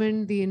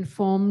engagement, the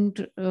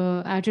informed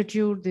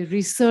attitude, the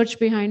research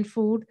behind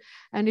food.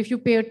 And if you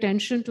pay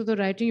attention to the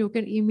writing, you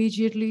can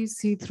immediately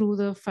see through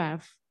the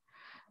faff.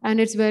 And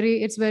it's very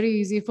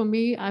easy for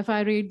me. If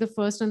I read the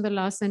first and the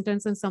last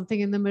sentence and something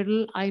in the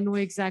middle, I know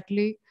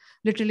exactly,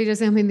 literally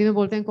जैसे हम हिंदी में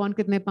बोलते हैं कौन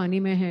कितने पानी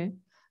में है,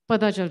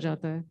 पता चल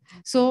जाता है.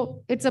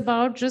 So it's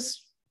about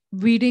just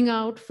weeding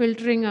out,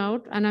 filtering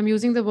out, and I'm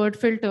using the word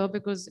filter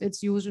because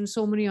it's used in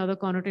so many other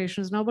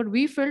connotations now, but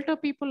we filter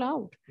people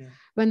out. Yeah.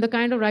 When the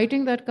kind of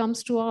writing that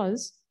comes to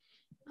us,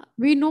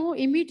 we know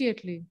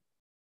immediately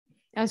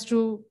as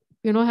to,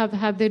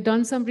 have they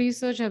done some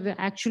research? Have they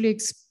actually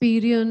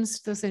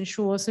experienced the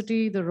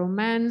sensuosity, the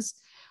romance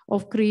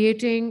of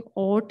creating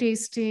or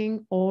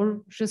tasting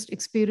or just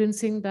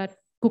experiencing that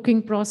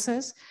cooking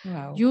process?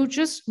 Wow. You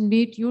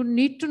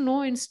need to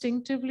know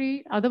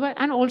instinctively, otherwise,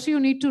 and also you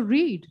need to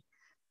read.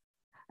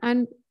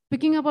 And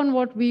picking up on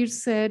what Vir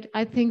said,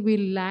 I think we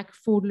lack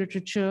food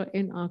literature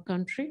in our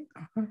country.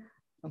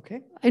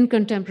 Okay. In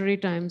contemporary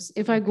times.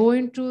 If I go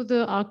into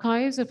the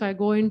archives, if I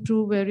go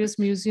into various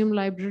museum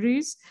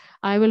libraries,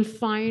 I will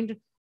find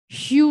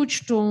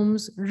huge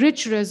tomes,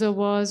 rich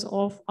reservoirs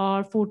of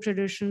our food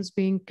traditions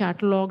being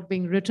cataloged,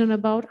 being written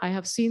about. I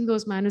have seen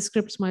those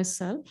manuscripts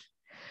myself.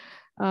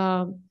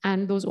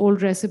 And those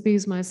old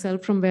recipes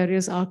myself from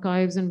various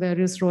archives and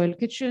various royal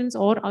kitchens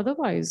or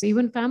otherwise,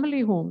 even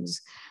family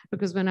homes.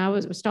 Because when I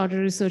started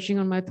researching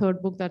on my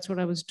third book, that's what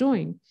I was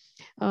doing.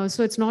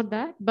 So it's not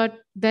that, but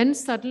then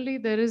suddenly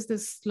there is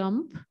this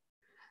slump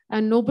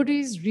and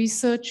nobody's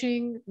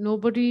researching,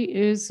 nobody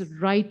is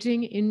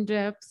writing in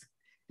depth,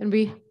 and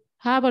we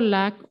have a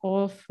lack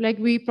of, like,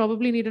 we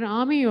probably need an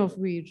army of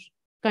Vir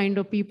kind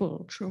of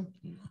people. True.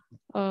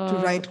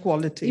 To write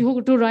quality.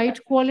 To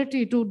write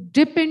quality, to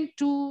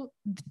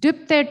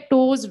dip their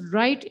toes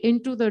right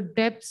into the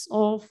depths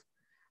of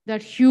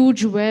that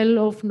huge well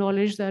of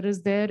knowledge that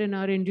is there in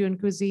our Indian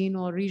cuisine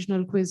or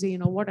regional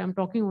cuisine, or what. I'm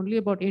talking only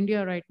about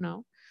India right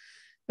now.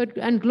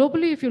 And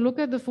globally, if you look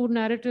at the food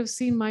narrative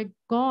scene, my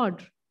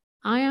God,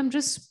 I am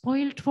just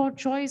spoiled for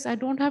choice. I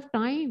don't have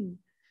time.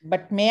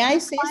 But may I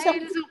say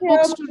something?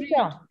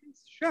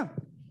 Sure.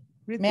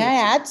 May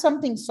I add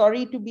something?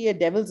 Sorry to be a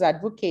devil's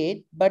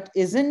advocate, but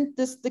isn't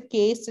this the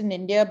case in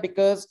India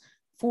because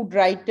food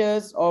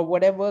writers or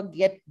whatever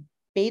get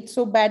paid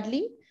so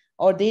badly,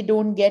 or they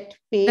don't get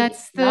paid?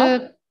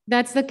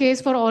 That's the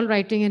case for all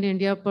writing in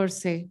India per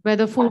se,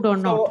 whether food or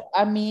not.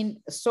 I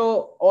mean,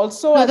 so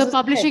also the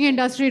publishing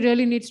industry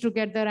really needs to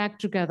get their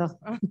act together.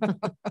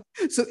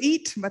 So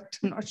eat, but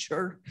I'm not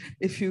sure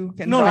if you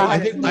can. No, I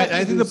think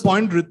the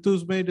point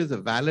Ritu's made is a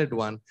valid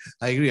one.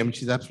 I agree. I mean,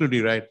 she's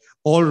absolutely right.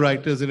 All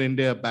writers in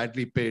India are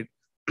badly paid.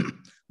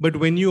 But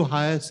when you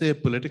hire, say, a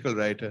political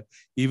writer,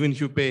 even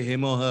if you pay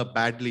him or her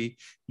badly,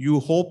 you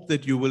hope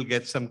that you will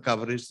get some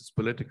coverage that's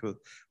political.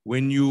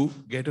 When you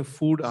get a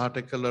food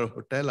article or a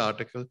hotel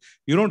article,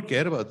 you don't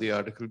care about the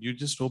article. You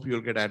just hope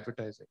you'll get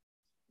advertising.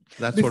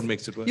 That's what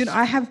makes it worse. You know,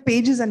 I have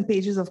pages and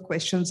pages of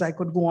questions I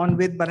could go on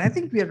with, but I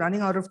think we are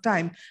running out of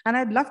time. And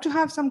I'd love to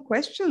have some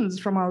questions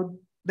from out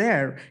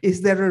there.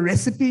 Is there a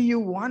recipe you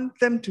want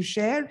them to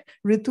share,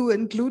 Ritu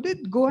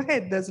included? Go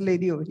ahead. There's a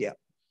lady over here.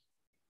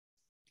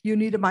 You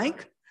need a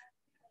mic?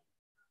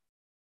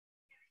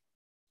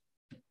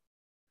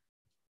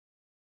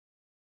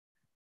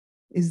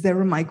 Is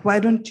there a mic? Why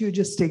don't you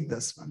just take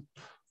this one?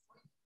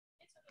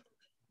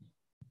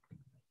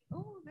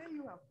 Oh, there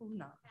you are,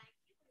 Poona.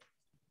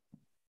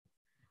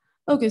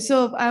 Okay,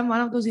 so I'm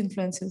one of those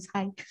influencers.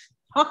 Hi.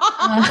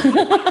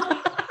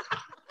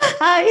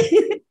 Hi.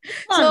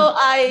 So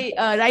I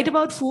write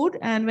about food.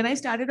 And when I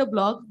started a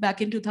blog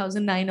back in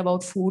 2009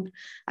 about food,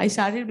 I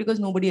started because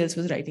nobody else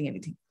was writing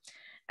anything.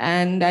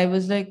 And I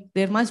was like,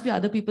 there must be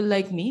other people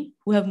like me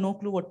who have no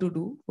clue what to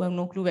do, who have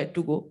no clue where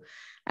to go.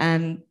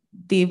 And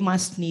they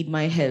must need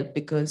my help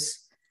because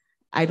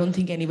I don't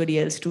think anybody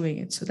else doing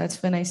it. So that's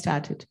when I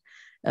started,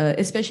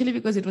 especially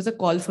because it was a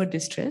call for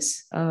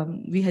distress.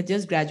 We had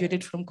just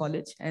graduated from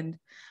college, and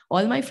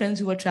all my friends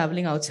who were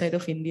traveling outside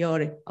of India,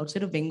 or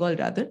outside of Bengal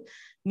rather,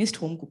 missed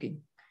home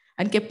cooking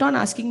and kept on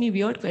asking me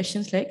weird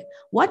questions like,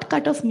 what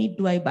cut of meat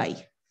do I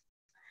buy?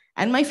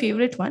 And my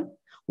favorite one,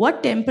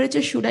 what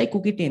temperature should I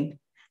cook it in?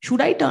 Should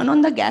I turn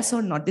on the gas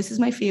or not? This is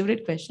my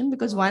favorite question,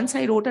 because once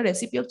I wrote a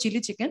recipe of chili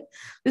chicken,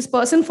 this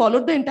person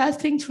followed the entire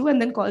thing through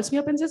and then calls me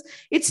up and says,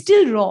 it's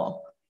still raw.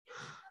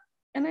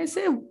 And I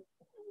say,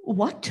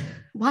 what?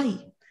 Why?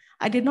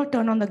 I did not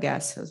turn on the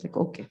gas. I was like,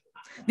 okay.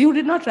 You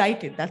did not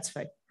write it. That's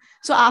fine.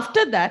 So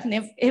after that,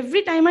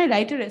 every time I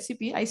write a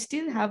recipe, I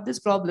still have this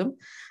problem.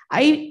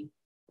 I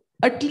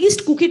at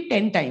least cook it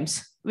 10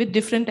 times with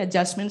different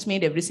adjustments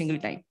made every single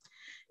time.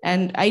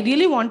 And I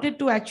really wanted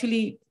to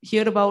actually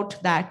hear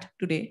about that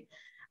today.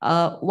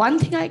 One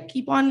thing I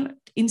keep on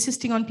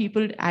insisting on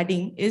people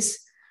adding is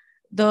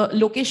the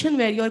location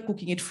where you're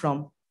cooking it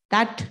from.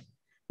 That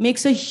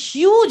makes a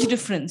huge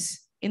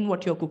difference in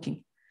what you're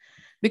cooking,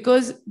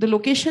 because the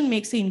location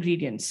makes the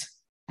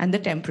ingredients and the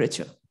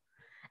temperature.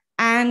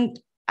 And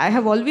I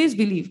have always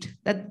believed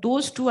that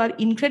those two are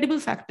incredible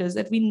factors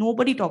that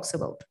nobody talks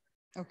about.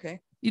 Okay.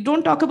 You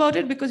don't talk about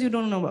it because you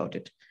don't know about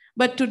it.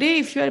 But today,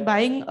 if you are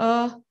buying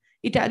a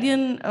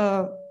Italian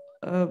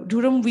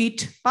durum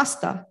wheat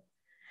pasta,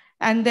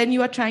 and then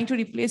you are trying to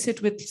replace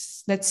it with,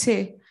 let's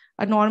say,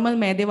 a normal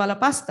maide wala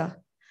pasta,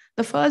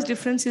 the first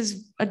difference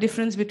is a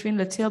difference between,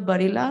 let's say, a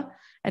Barilla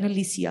and a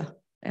Licia.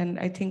 And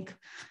I think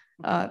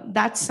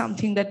that's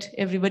something that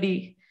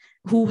everybody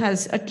who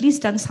has at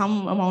least done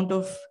some amount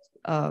of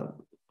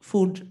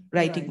food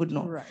writing would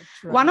know. Right.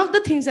 One of the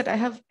things that I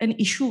have an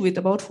issue with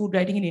about food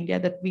writing in India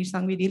that Vir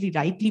Sanghvi really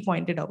rightly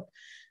pointed out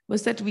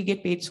was that we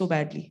get paid so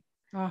badly.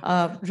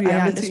 I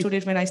understood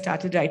it when I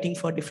started writing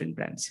for different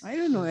brands. I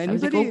don't know. Anybody, I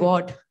was like, oh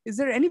God. Is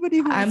there anybody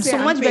who I'm so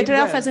much better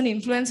off as an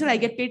influencer? I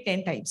get paid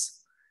 10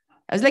 times.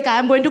 I was like,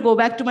 I'm going to go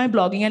back to my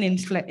blogging and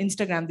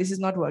Instagram. This is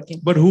not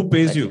working. But who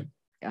pays you?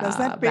 Does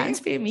that pay? Brands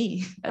pay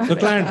me. The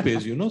client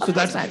pays you, no? So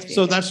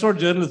that's not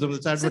journalism,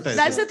 it's advertising.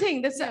 So that's the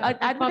thing. That's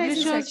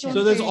advertising section.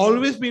 So there's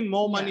always been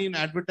more money in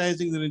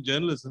advertising than in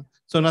journalism.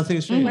 So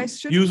nothing's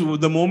changed.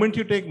 The moment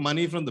you take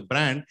money from the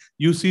brand,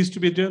 you cease to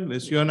be a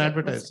journalist. You're an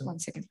advertiser. 1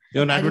 second.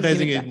 You're an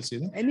advertising agency.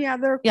 No? Any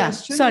other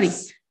questions? Sorry.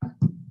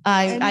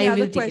 Any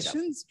other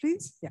questions,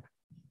 please? Yeah.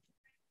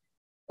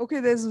 Okay,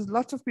 there's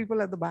lots of people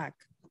at the back.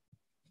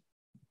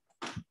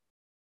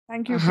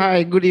 Thank you.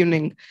 Hi, good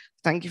evening.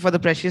 Thank you for the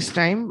precious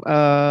time.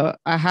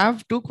 I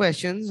have 2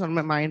 questions on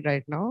my mind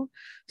right now.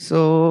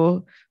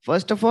 So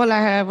first of all,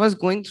 I was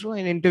going through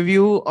an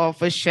interview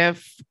of a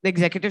chef, the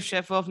executive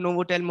chef of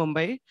Novotel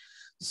Mumbai.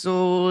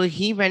 So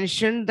he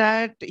mentioned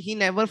that he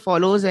never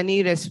follows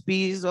any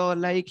recipes, or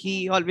like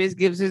he always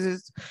gives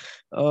his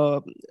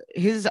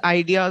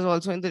ideas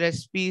also in the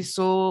recipes.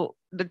 So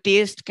the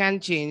taste can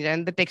change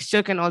and the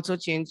texture can also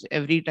change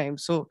every time.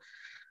 So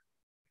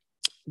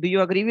do you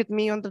agree with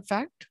me on the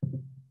fact?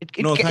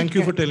 No, thank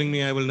you for telling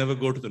me. I will never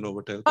go to the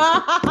Novotel.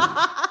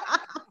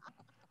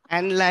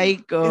 And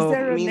like, is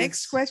there a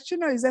next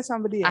question, or is there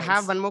somebody else? I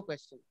have one more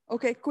question.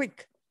 Okay,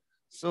 quick.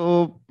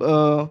 So,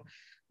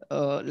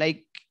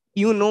 like,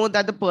 you know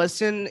that the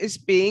person is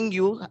paying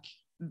you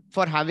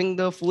for having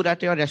the food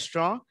at your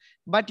restaurant,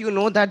 but you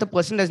know that the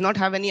person does not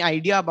have any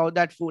idea about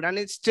that food and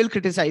it's still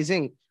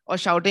criticizing or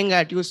shouting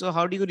at you. So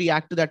how do you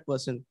react to that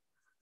person?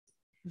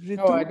 Ritu,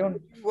 no, I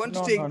don't want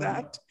to take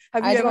that.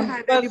 Have I you ever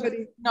had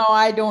anybody? No,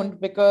 I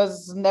don't,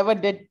 because never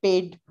did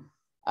paid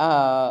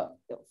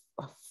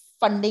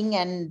funding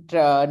and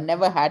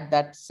never had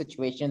that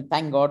situation.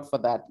 Thank God for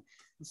that.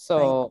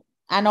 So,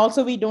 and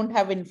also we don't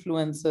have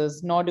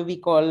influencers, nor do we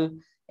call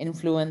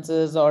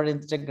influencers or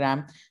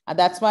Instagram. And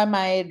that's why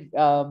my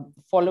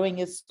following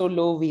is so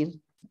low, Vir.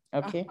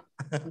 Okay.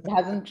 It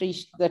hasn't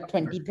reached the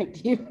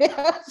 20-30.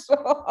 So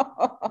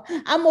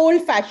I'm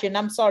old fashioned.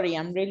 I'm sorry.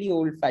 I'm really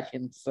old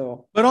fashioned.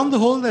 So, but on the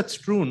whole, that's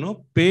true.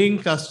 No, paying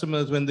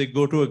customers when they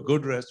go to a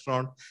good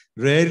restaurant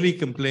rarely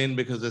complain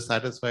because they're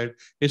satisfied.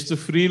 It's the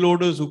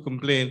freeloaders who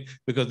complain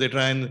because they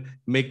try and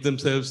make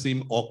themselves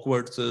seem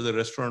awkward, so the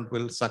restaurant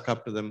will suck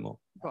up to them more.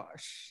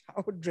 Gosh,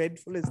 how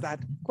dreadful is that?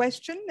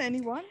 Question,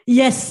 anyone?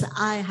 Yes,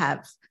 I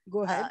have.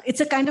 Go ahead. It's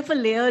a kind of a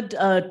layered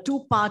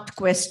two-part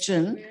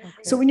question. Okay.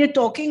 So when you're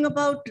talking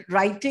about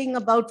writing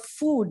about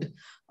food,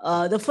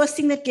 the first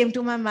thing that came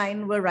to my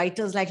mind were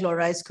writers like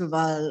Laura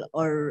Esquivel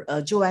or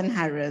Joanne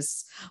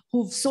Harris,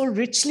 who've so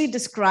richly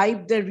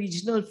described their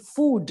regional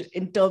food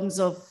in terms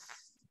of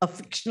a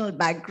fictional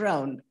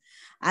background.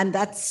 And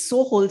that's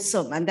so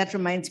wholesome. And that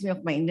reminds me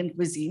of my Indian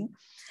cuisine.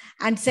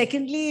 And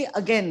secondly,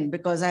 again,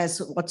 because I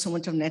watch so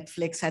much of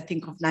Netflix, I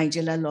think of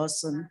Nigella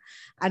Lawson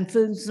and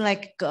films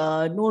like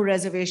No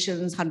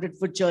Reservations,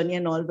 100-Foot Journey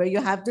and all, where you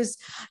have this,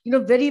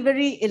 very,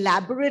 very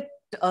elaborate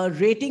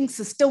rating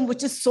system,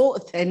 which is so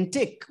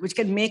authentic, which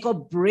can make or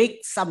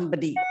break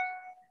somebody.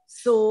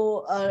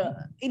 So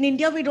in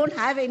India, we don't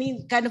have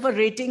any kind of a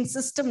rating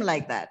system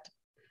like that,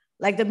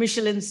 like the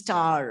Michelin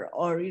star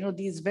or,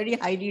 these very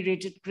highly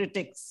rated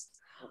critics.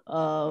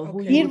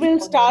 We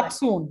will start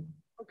soon.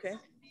 Okay.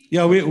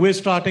 Yeah, we're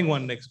starting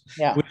one next.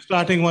 Yeah. We're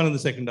starting one in the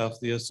second half of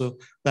the year. So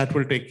that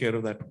will take care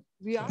of that.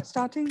 We are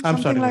starting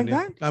I'm something starting like one,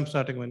 that? Yeah. I'm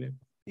starting one, yeah.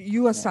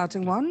 You are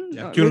starting one?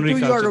 Yeah, culinary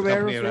you are aware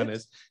company of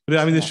it?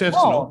 I mean, the chefs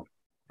know.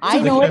 I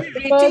know it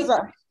because...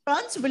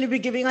 Will you be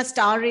giving a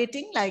star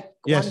rating, like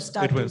yes, 1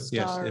 star, it will. 2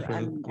 star? Yes, it will.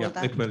 And Yeah,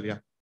 that? it will, yeah.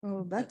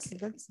 Oh,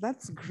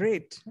 that's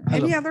great.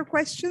 Hello. Any other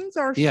questions?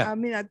 Or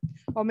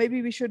or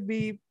maybe we should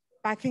be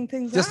packing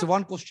things Just up?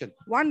 one question.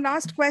 One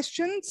last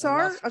question,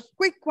 sir. A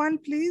quick one,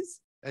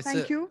 please.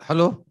 Thank you.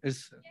 Hello.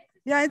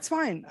 Yeah, it's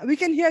fine. We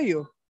can hear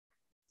you.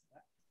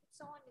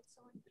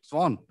 It's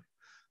on.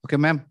 Okay,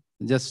 ma'am.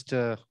 Just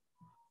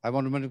I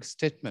want to make a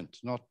statement,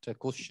 not a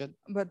question.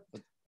 But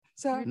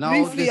sir, now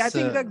briefly, this, I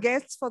think the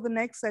guests for the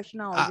next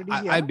session are already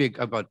here. I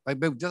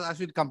beg just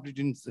ask you to complete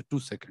in 2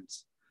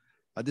 seconds.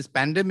 This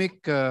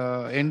pandemic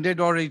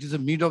ended, or it is the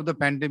mid of the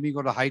pandemic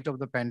or the height of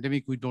the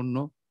pandemic, we don't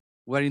know.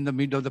 We're in the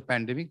mid of the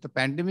pandemic. The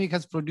pandemic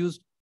has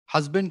produced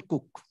husband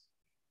cook.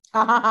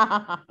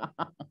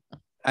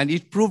 And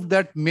it proved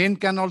that men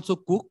can also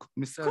cook.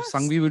 Mr.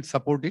 Sanghvi will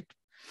support it.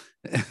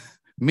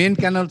 Men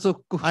can also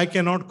cook. I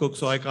cannot cook,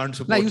 so I can't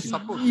support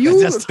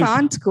you. You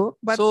can't cook,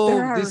 but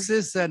so this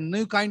is a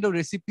new kind of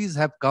recipes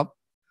have come.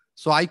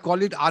 So I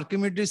call it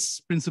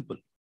Archimedes principle.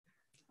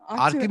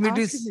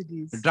 Archimedes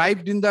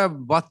dived in the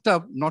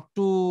bathtub not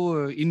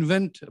to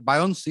invent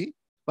buoyancy,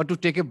 but to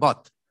take a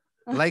bath.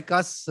 Like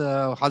us,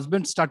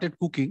 husbands started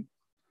cooking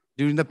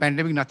during the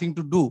pandemic, nothing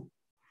to do,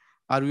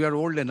 or we are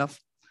old enough.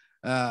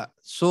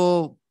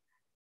 So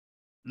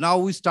now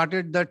we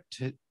started that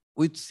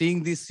with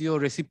seeing your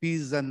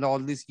recipes and all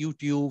these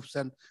YouTubes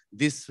and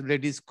this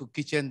lady's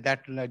kitchen,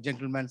 that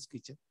gentleman's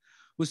kitchen.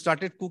 We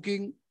started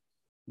cooking.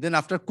 Then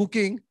after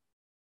cooking,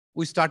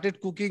 we started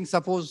cooking,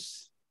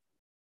 suppose,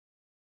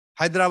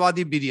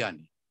 Hyderabadi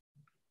biryani.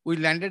 We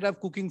landed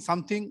up cooking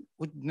something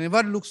which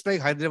never looks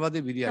like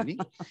Hyderabadi biryani.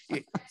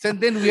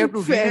 And then we have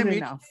to rename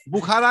it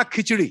Bukhara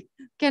Khichdi.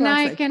 Can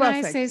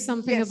I say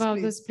something about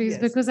this, please?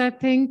 Yes. Because I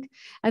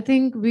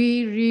think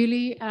we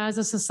really, as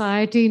a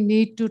society,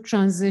 need to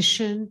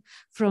transition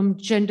from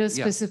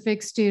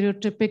gender-specific,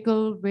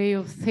 stereotypical way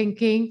of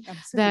thinking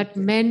that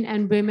men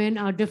and women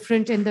are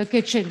different in the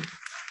kitchen.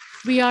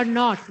 We are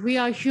not. We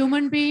are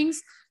human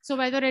beings. So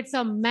whether it's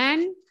a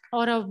man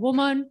or a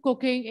woman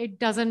cooking, it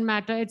doesn't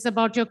matter. It's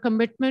about your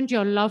commitment,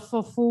 your love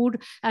for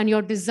food, and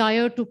your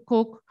desire to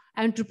cook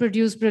and to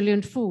produce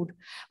brilliant food.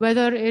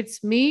 Whether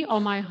it's me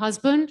or my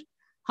husband,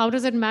 how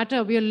does it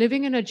matter? We are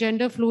living in a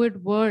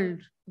gender-fluid world.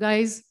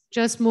 Guys,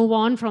 just move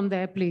on from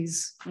there,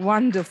 please.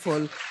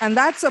 Wonderful. And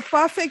that's a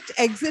perfect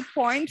exit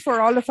point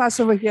for all of us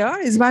over here.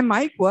 Is my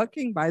mic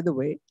working, by the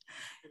way?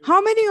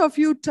 How many of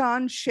you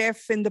turned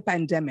chef in the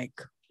pandemic?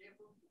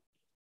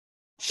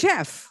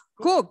 Chef,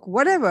 cook,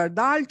 whatever,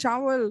 dal,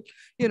 chawal,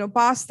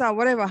 pasta,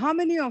 whatever. How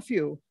many of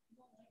you?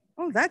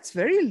 Oh, that's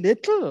very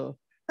little.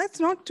 That's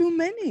not too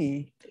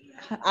many.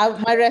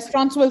 My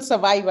restaurants will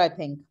survive, I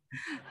think.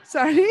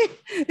 Sorry?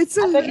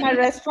 My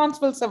restaurants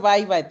will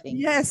survive, I think.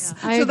 Yes.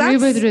 Yeah, I agree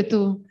with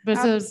Ritu.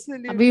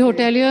 Absolutely. We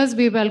hoteliers,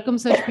 we welcome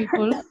such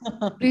people.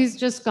 Please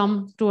just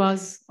come to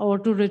us or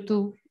to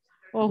Ritu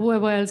or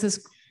whoever else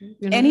is.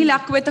 Any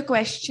luck with a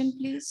question,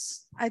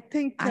 please? I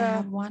think I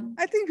have one.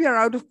 I think we are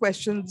out of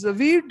questions.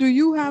 Vir, do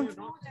you have?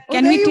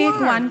 Can we take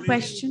one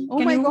question? Oh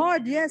my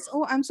God, yes.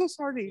 Oh, I'm so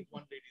sorry.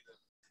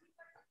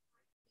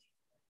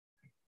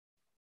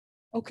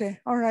 Okay,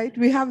 all right.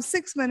 We have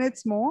 6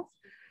 minutes more.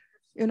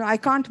 I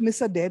can't miss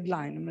a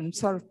deadline. I mean,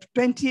 sort of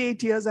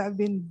 28 years I've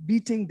been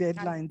beating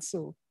deadlines.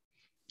 So,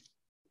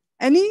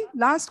 any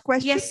last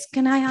question? Yes,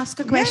 can I ask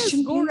a question?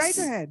 Yes, go please? right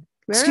ahead.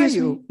 Where Excuse are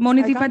you? me,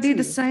 Monideepa,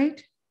 this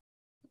side.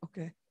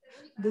 Okay,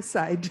 this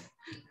side.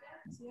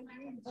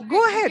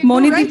 Go ahead.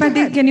 Monideepa,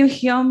 right can you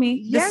hear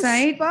me? Yes, this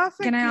side.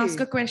 perfectly. Can I ask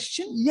a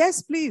question?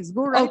 Yes, please.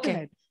 Go right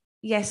ahead.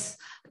 Yes,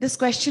 this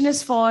question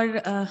is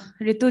for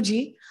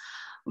Rituji.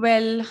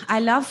 Well, I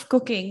love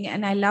cooking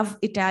and I love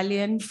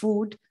Italian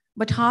food,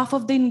 but half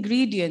of the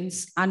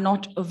ingredients are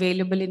not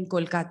available in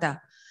Kolkata.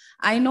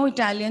 I know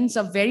Italians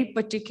are very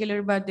particular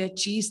about their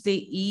cheese they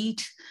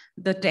eat,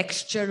 the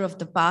texture of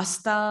the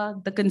pasta,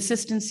 the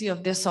consistency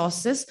of their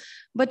sauces.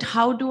 But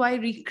how do I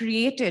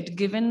recreate it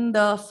given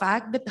the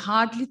fact that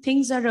hardly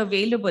things are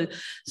available?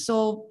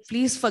 So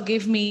please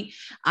forgive me.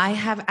 I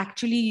have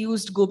actually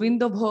used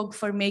Govindabhog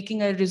for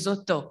making a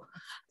risotto.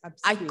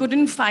 Absolutely. I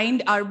couldn't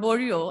find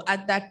arborio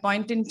at that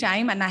point in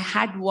time, and I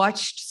had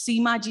watched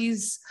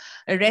Seemaji's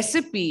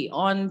recipe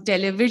on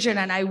television,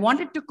 and I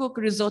wanted to cook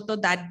risotto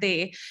that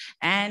day,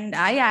 and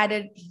I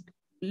added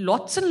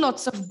lots and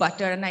lots of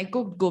butter, and I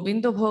cooked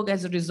Govindabhog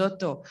as a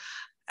risotto.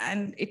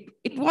 And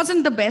it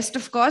wasn't the best,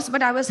 of course,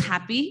 but I was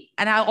happy.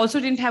 And I also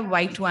didn't have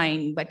white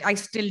wine, but I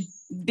still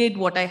did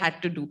what I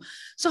had to do.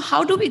 So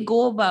how do we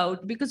go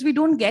about, because we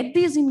don't get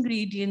these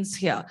ingredients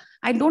here.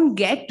 I don't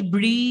get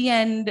brie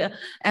and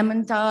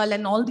Emmental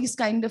and all these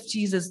kind of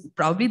cheeses.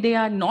 Probably they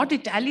are not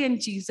Italian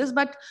cheeses,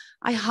 but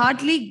I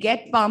hardly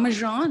get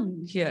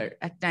Parmesan here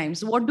at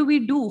times. What do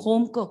we do,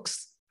 home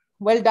cooks?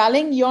 Well,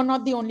 darling, you're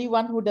not the only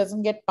one who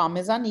doesn't get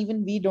Parmesan.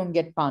 Even we don't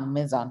get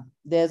Parmesan.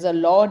 There's a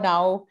law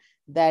now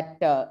that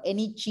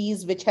any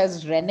cheese which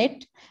has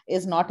rennet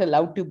is not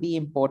allowed to be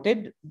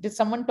imported. Did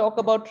someone talk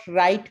about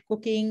right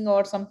cooking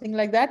or something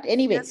like that?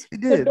 Anyway, yes,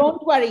 so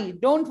don't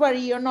worry,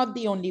 you're not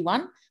the only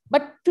one.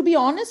 But to be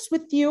honest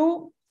with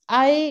you,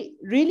 I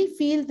really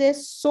feel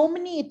there's so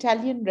many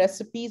Italian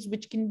recipes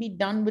which can be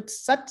done with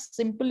such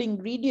simple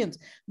ingredients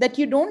that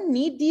you don't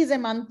need these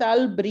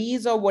Emmental, brie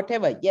or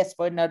whatever. Yes,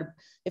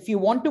 if you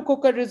want to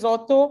cook a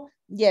risotto,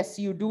 yes,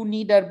 you do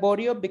need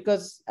arborio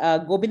because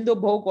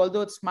Govindabhog,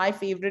 although it's my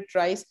favorite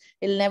rice,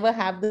 it'll never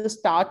have the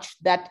starch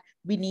that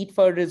we need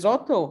for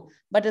risotto.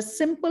 But a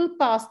simple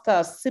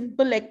pasta,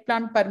 simple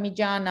eggplant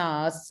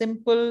parmigiana,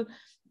 simple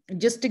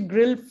just a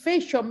grilled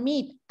fish or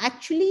meat,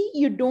 actually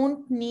you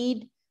don't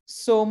need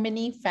so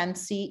many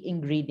fancy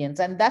ingredients.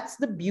 And that's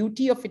the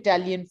beauty of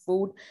Italian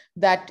food,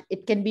 that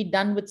it can be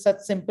done with such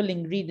simple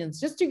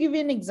ingredients. Just to give you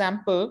an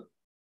example,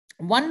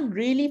 one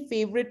really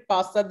favorite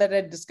pasta that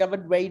I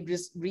discovered very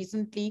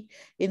recently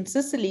in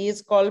Sicily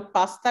is called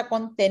pasta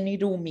con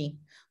tenerumi.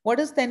 What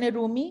is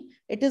tenerumi?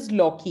 It is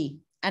lauki.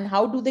 And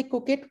how do they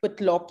cook it? With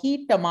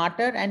lauki,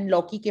 tomato, and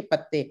lauki ke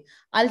patte.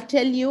 I'll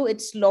tell you,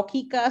 it's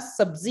lauki ka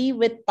sabzi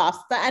with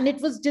pasta, and it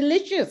was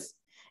delicious.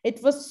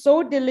 It was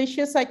so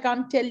delicious, I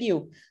can't tell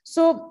you.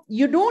 So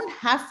you don't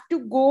have to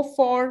go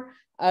for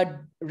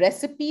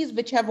recipes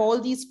which have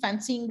all these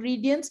fancy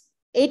ingredients.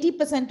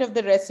 80% of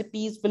the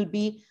recipes will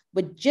be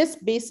with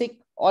just basic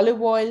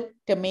olive oil,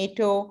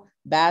 tomato,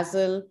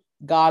 basil,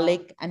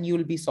 garlic, and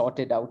you'll be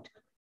sorted out.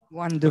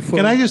 Wonderful.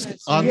 Can I just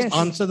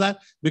answer that?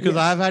 Because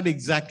I've had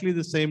exactly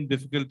the same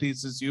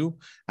difficulties as you.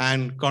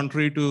 And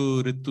contrary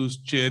to Ritu's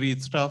cheery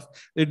stuff,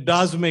 it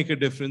does make a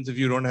difference if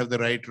you don't have the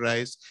right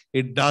rice.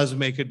 It does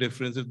make a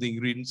difference if the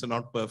ingredients are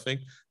not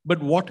perfect.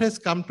 But what has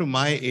come to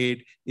my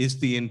aid is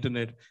the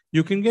internet.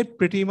 You can get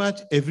pretty much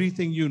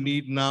everything you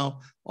need now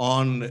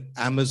on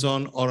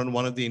Amazon or on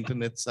one of the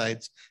internet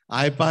sites.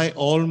 I buy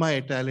all my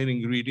Italian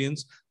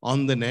ingredients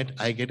on the net.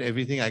 I get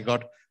everything. I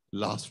got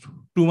last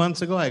 2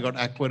 months ago, I got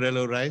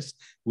Aquarello rice,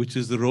 which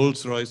is the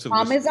Rolls Royce of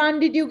Parmesan.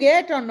 Did you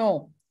get or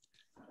no?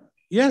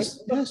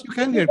 Yes, yes, you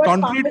can get.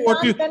 Contrary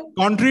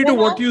to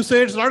what you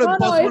say, it's not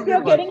impossible. No, if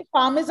you're getting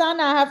Parmesan,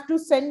 I have to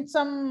send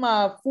some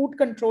food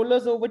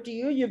controllers over to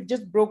you. You've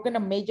just broken a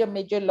major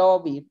law,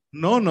 Vir.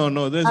 No.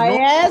 There's no.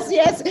 Yes.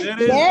 There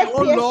is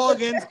no law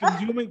against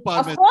consuming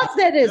Parmesan. Of course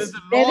there is.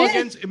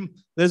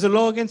 There's a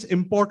law against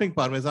importing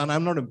Parmesan.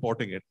 I'm not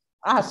importing it.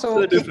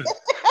 So different.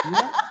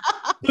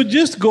 So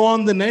just go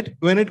on the net.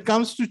 When it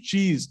comes to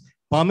cheese,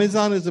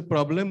 Parmesan is a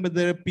problem, but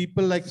there are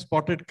people like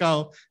Spotted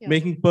Cow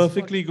making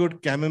perfectly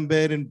good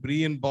camembert and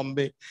brie in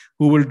Bombay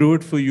who will do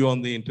it for you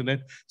on the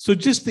internet. So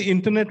just the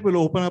internet will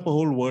open up a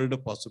whole world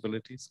of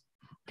possibilities.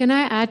 Can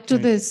I add to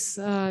this,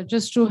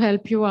 just to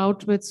help you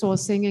out with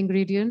sourcing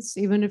ingredients,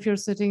 even if you're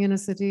sitting in a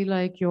city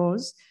like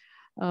yours,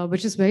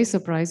 which is very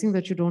surprising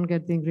that you don't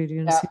get the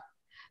ingredients. Yeah.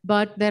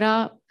 But there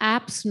are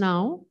apps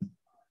now,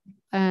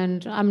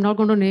 and I'm not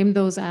going to name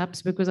those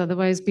apps because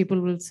otherwise people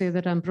will say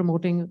that I'm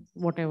promoting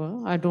whatever.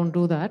 I don't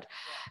do that.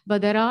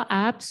 But there are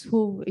apps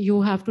who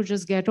you have to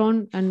just get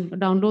on and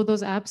download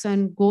those apps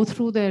and go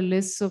through their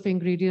lists of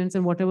ingredients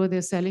and whatever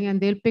they're selling, and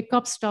they'll pick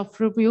up stuff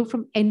from you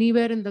from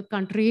anywhere in the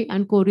country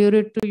and courier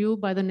it to you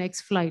by the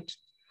next flight.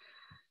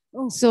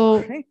 Oh,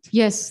 so great.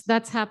 yes,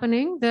 that's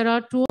happening. There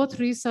are 2 or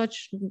 3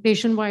 such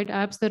nationwide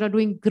apps that are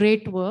doing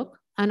great work.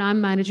 And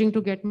I'm managing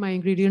to get my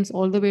ingredients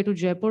all the way to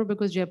Jaipur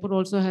because Jaipur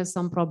also has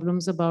some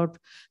problems about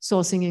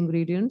sourcing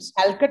ingredients.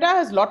 Calcutta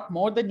has a lot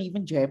more than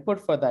even Jaipur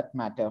for that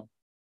matter.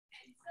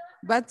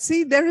 But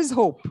see, there is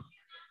hope.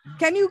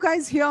 Can you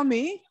guys hear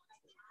me?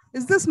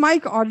 Is this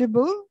mic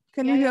audible?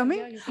 Can you hear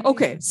me?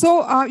 Okay,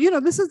 so,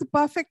 this is the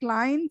perfect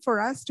line for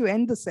us to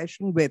end the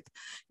session with.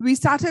 We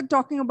started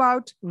talking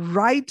about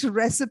right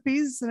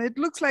recipes, and it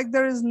looks like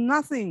there is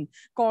nothing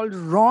called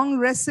wrong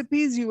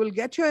recipes. You will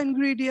get your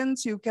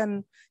ingredients. You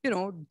can,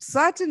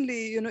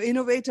 certainly,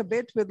 innovate a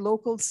bit with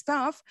local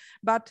stuff,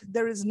 but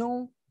there is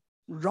no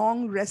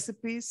wrong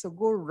recipe. So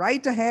go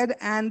right ahead.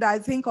 And I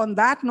think on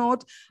that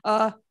note,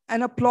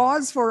 an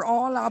applause for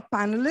all our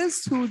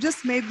panelists who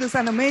just made this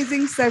an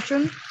amazing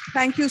session.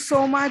 Thank you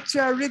so much,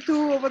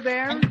 Ritu over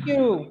there. Thank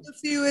you. We'll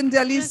see you in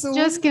Delhi soon.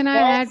 Just can I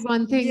add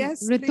one thing?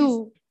 Yes,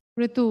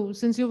 Ritu,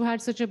 since you've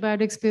had such a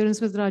bad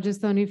experience with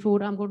Rajasthani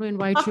food, I'm going to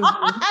invite you.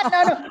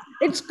 No,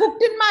 it's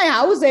cooked in my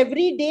house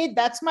every day.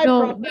 That's my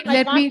problem.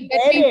 Let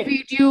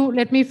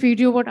me feed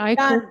you what I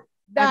cook.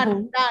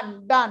 Done.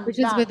 Which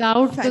is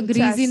without the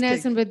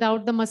greasiness and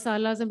without the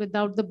masalas and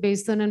without the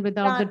besan and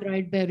without the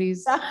dried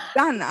berries.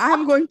 Done.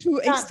 I'm going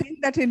to extend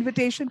that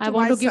invitation to I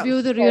want myself. to give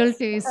you the real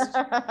taste.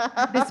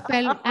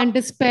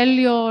 Dispel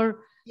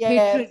your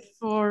hatred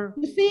for...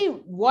 You see,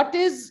 what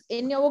is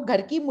in your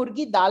ghar ki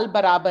murgi dal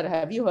barabar?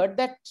 Have you heard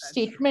that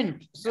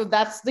statement? So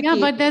that's the case.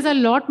 But there's a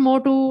lot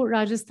more to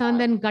Rajasthan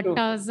than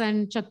gattas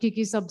and chakki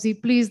ki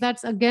sabzi. Please,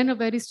 that's again a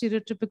very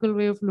stereotypical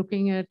way of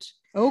looking at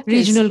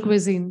regional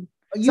cuisine.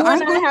 You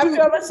and I have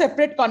to have a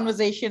separate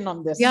conversation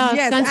on this. Yeah,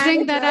 yes,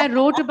 considering that I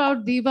wrote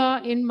about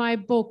Diva in my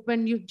book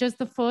when just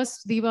the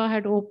first Diva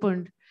had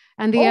opened.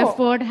 And the F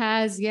word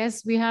has,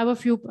 we have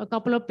a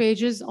couple of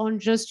pages on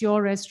just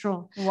your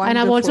restaurant. Wonderful. And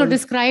I've also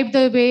described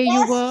the way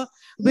you were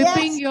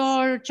whipping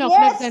your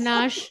chocolate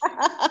ganache.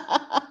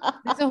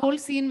 There's a whole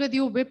scene with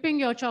you whipping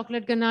your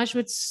chocolate ganache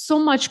with so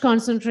much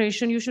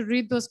concentration. You should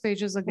read those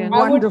pages again.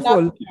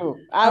 Wonderful.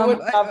 I would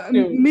love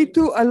to. Me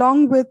too,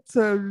 along with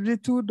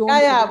Ritu.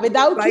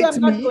 Without you,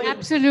 I'm not going.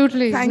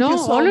 Absolutely. Thank you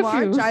so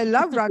much. I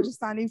love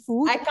Rajasthani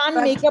food. I can't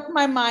make up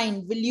my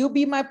mind. Will you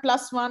be my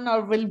 +1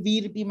 or will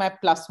Vir be my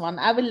 +1?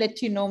 I will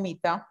let you know,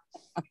 Mita.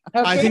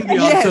 Okay? I think the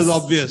answer is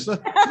obvious.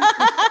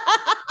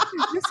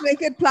 Just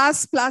make it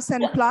plus,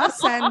 and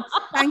plus. And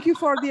thank you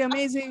for the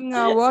amazing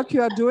work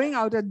you are doing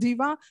out at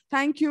Diva.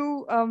 Thank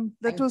you.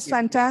 That was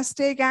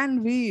fantastic.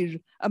 And Vir,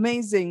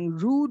 amazing.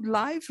 Rude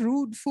life,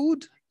 rude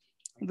food.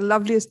 The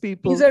loveliest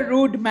people. He's a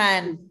rude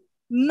man.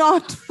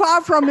 Not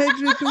far from it,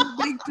 Ritu,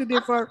 big to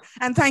differ.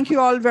 And thank you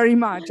all very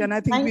much. And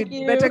I think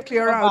we'd better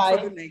clear out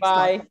for the next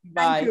time.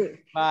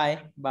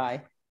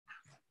 Bye.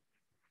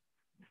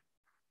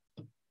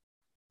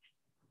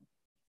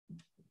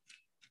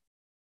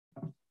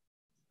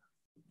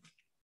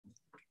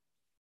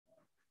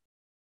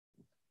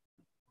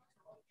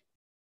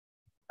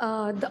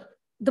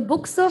 The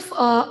books of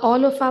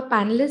all of our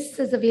panelists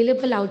is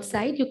available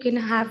outside. You can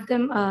have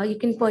them, you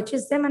can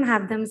purchase them and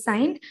have them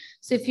signed.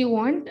 So if you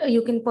want,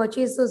 you can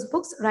purchase those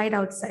books right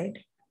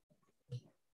outside.